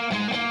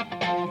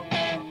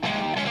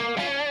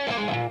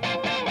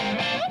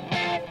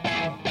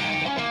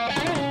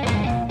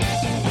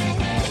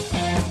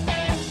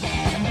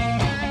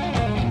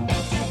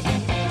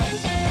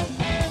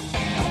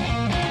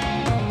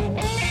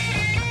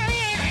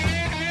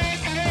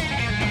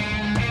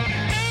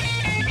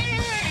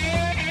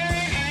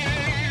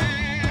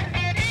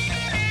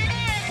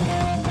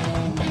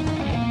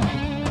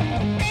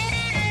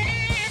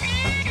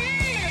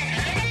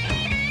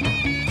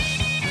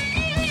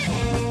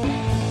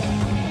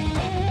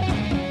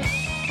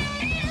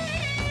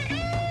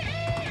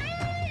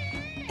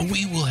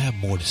 We will have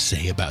more to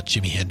say about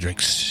Jimi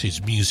Hendrix,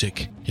 his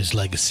music, his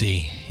legacy,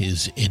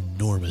 his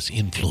enormous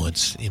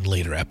influence in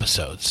later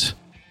episodes.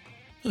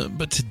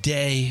 But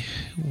today,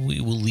 we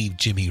will leave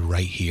Jimmy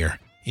right here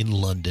in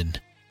London,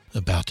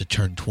 about to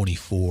turn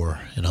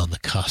 24 and on the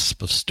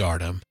cusp of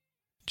stardom.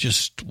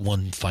 Just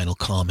one final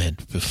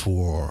comment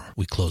before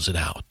we close it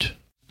out.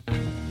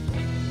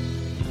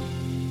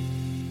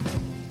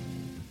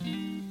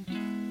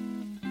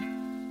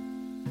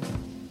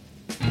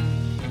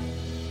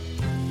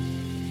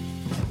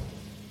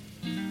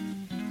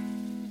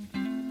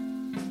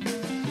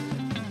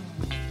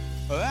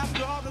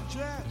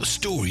 The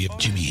story of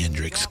Jimi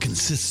Hendrix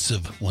consists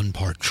of one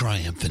part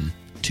triumph and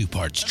two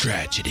parts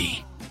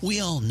tragedy. We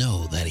all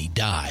know that he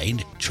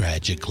died,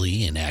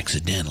 tragically and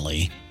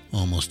accidentally,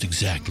 almost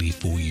exactly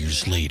 4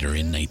 years later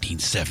in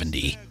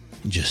 1970,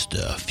 just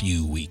a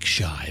few weeks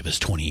shy of his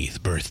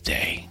 28th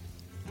birthday.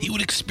 He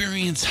would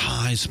experience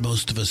highs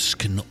most of us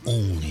can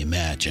only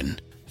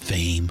imagine.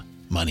 Fame,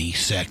 money,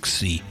 sex,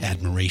 the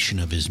admiration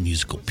of his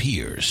musical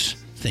peers.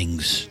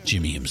 Things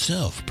Jimmy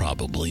himself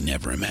probably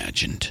never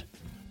imagined.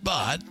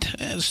 But,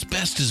 as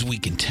best as we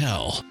can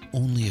tell,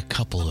 only a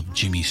couple of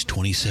Jimmy's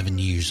 27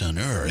 years on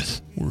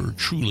Earth were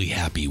truly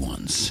happy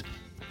ones.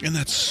 And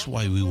that's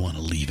why we want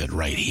to leave it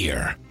right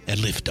here, at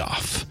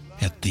Liftoff,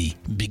 at the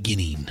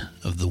beginning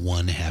of the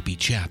one happy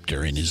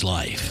chapter in his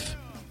life.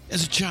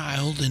 As a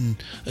child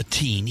and a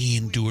teen, he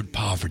endured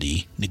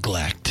poverty,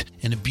 neglect,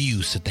 and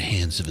abuse at the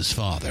hands of his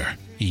father.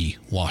 He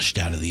washed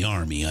out of the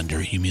army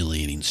under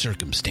humiliating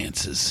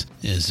circumstances.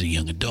 As a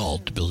young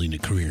adult building a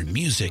career in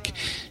music,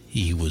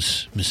 he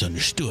was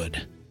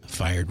misunderstood,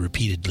 fired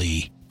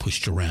repeatedly,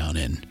 pushed around,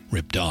 and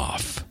ripped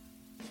off.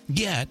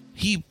 Yet,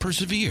 he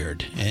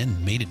persevered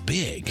and made it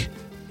big.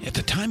 At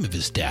the time of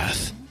his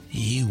death,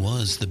 he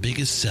was the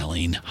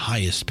biggest-selling,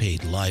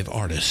 highest-paid live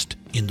artist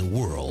in the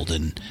world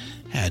and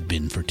had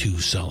been for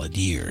 2 solid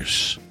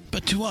years.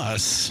 But to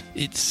us,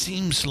 it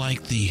seems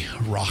like the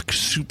rock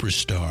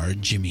superstar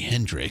Jimi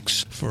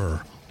Hendrix,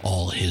 for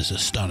all his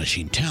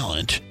astonishing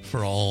talent,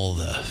 for all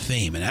the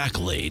fame and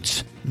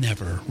accolades,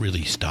 never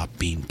really stopped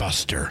being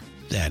Buster,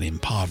 that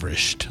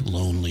impoverished,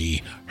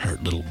 lonely,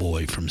 hurt little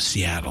boy from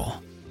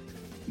Seattle.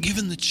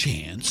 Given the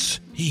chance,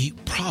 he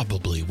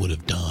probably would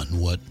have done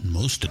what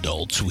most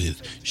adults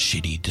with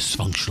shitty,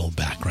 dysfunctional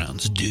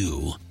backgrounds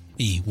do.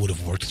 He would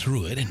have worked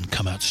through it and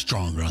come out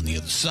stronger on the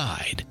other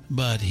side,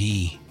 but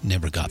he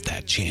never got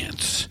that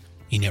chance.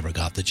 He never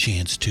got the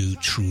chance to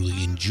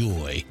truly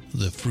enjoy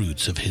the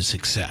fruits of his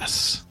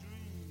success.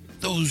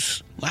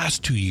 Those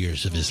last 2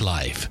 years of his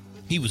life,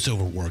 he was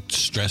overworked,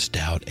 stressed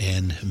out,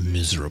 and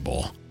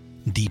miserable.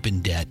 Deep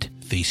in debt,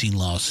 facing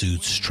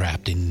lawsuits,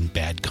 trapped in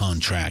bad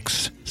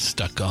contracts,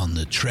 stuck on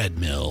the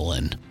treadmill,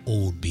 and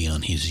old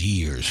beyond his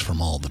years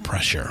from all the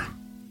pressure.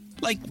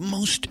 Like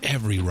most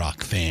every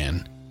rock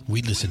fan,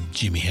 we listen to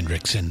Jimi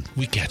Hendrix and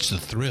we catch the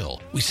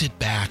thrill. We sit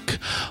back,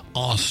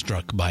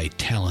 awestruck by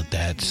talent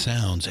that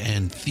sounds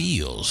and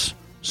feels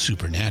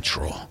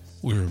supernatural.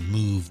 We're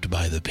moved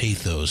by the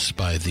pathos,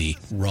 by the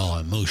raw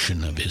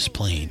emotion of his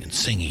playing and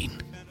singing.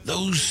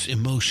 Those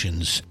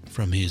emotions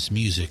from his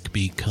music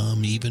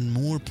become even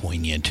more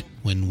poignant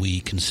when we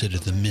consider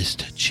the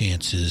missed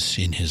chances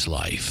in his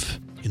life.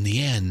 In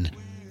the end,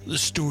 the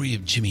story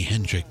of Jimi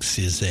Hendrix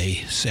is a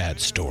sad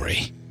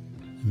story.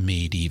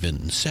 Made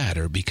even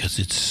sadder because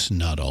it's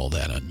not all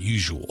that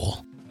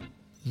unusual.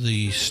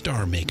 The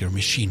Star Maker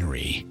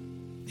machinery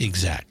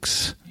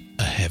exacts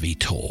a heavy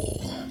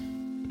toll.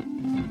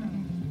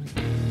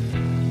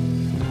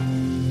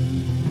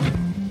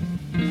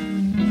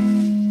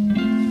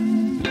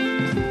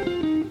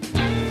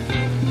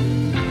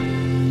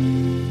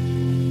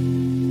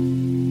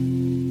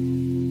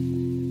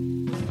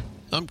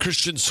 I'm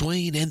Christian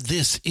Swain, and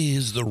this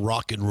is the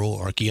Rock and Roll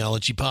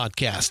Archaeology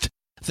Podcast.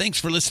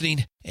 Thanks for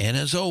listening, and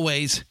as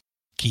always,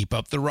 keep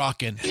up the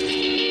rockin'.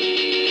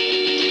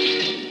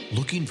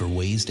 Looking for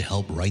ways to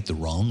help right the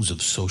wrongs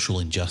of social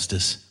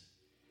injustice?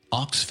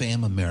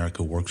 Oxfam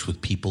America works with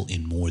people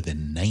in more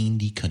than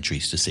 90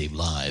 countries to save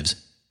lives,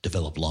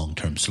 develop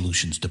long-term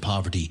solutions to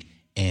poverty,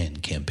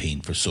 and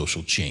campaign for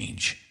social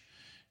change.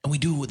 And we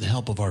do it with the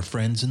help of our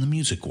friends in the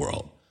music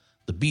world.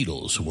 The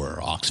Beatles were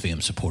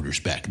Oxfam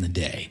supporters back in the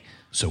day,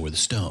 so were the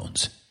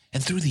Stones.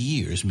 And through the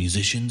years,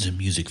 musicians and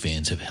music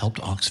fans have helped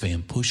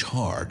Oxfam push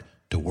hard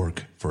to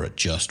work for a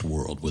just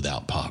world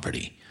without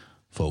poverty.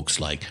 Folks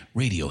like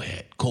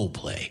Radiohead,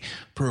 Coldplay,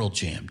 Pearl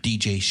Jam,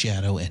 DJ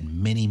Shadow,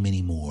 and many,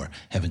 many more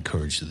have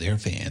encouraged their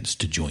fans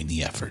to join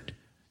the effort.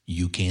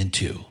 You can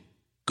too.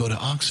 Go to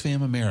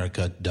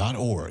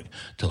oxfamamerica.org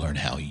to learn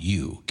how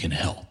you can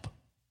help.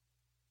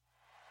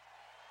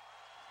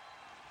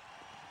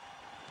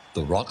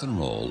 The Rock and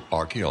Roll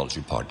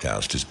Archaeology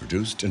Podcast is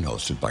produced and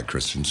hosted by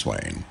Christian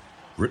Swain.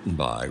 Written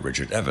by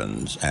Richard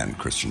Evans and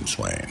Christian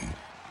Swain.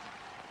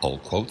 All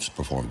quotes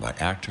performed by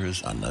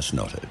actors unless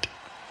noted.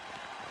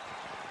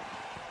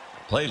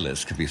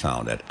 Playlists can be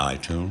found at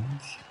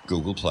iTunes,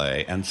 Google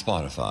Play, and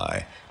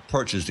Spotify.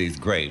 Purchase these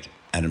great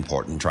and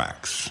important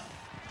tracks.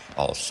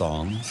 All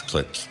songs,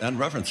 clips, and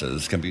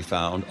references can be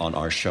found on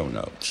our show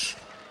notes.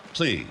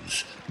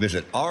 Please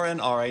visit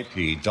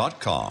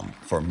rnrap.com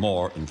for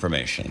more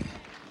information.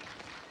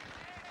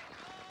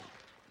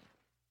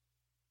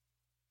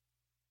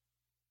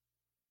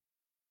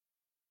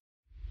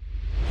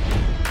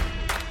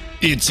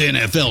 It's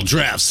NFL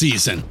draft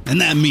season,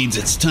 and that means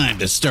it's time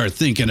to start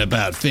thinking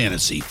about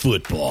fantasy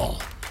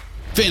football.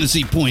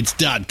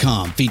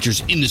 FantasyPoints.com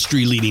features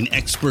industry-leading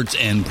experts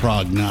and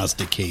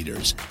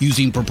prognosticators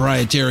using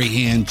proprietary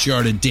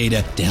hand-charted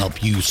data to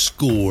help you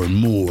score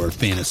more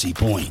fantasy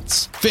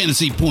points.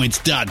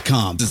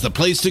 FantasyPoints.com is the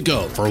place to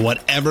go for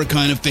whatever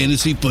kind of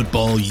fantasy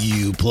football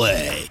you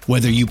play.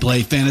 Whether you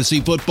play fantasy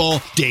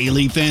football,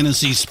 daily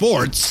fantasy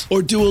sports,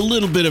 or do a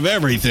little bit of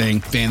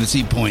everything,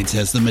 Fantasy Points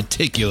has the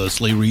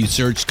meticulously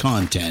researched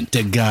content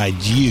to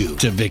guide you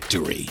to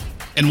victory.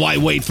 And why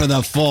wait for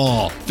the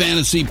fall?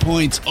 Fantasy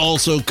Points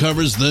also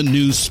covers the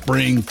new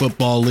spring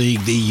football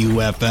league, the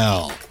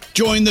UFL.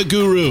 Join the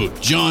guru,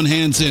 John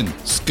Hansen,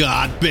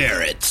 Scott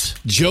Barrett,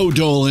 Joe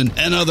Dolan,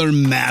 and other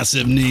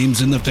massive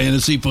names in the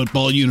fantasy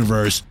football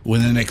universe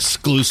with an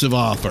exclusive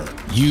offer.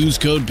 Use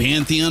code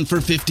Pantheon for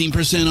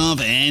 15% off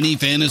any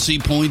Fantasy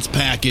Points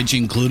package,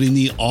 including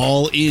the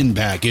all-in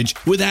package,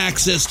 with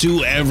access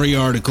to every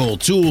article,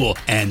 tool,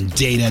 and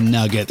data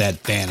nugget that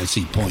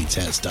Fantasy Points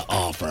has to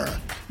offer.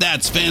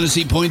 That's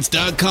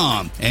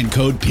FantasyPoints.com and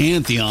code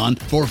Pantheon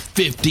for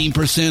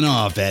 15%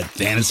 off at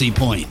Fantasy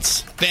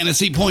Points.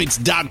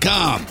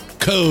 FantasyPoints.com,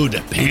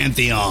 code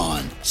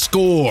Pantheon.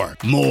 Score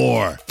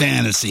more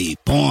fantasy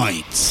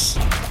points.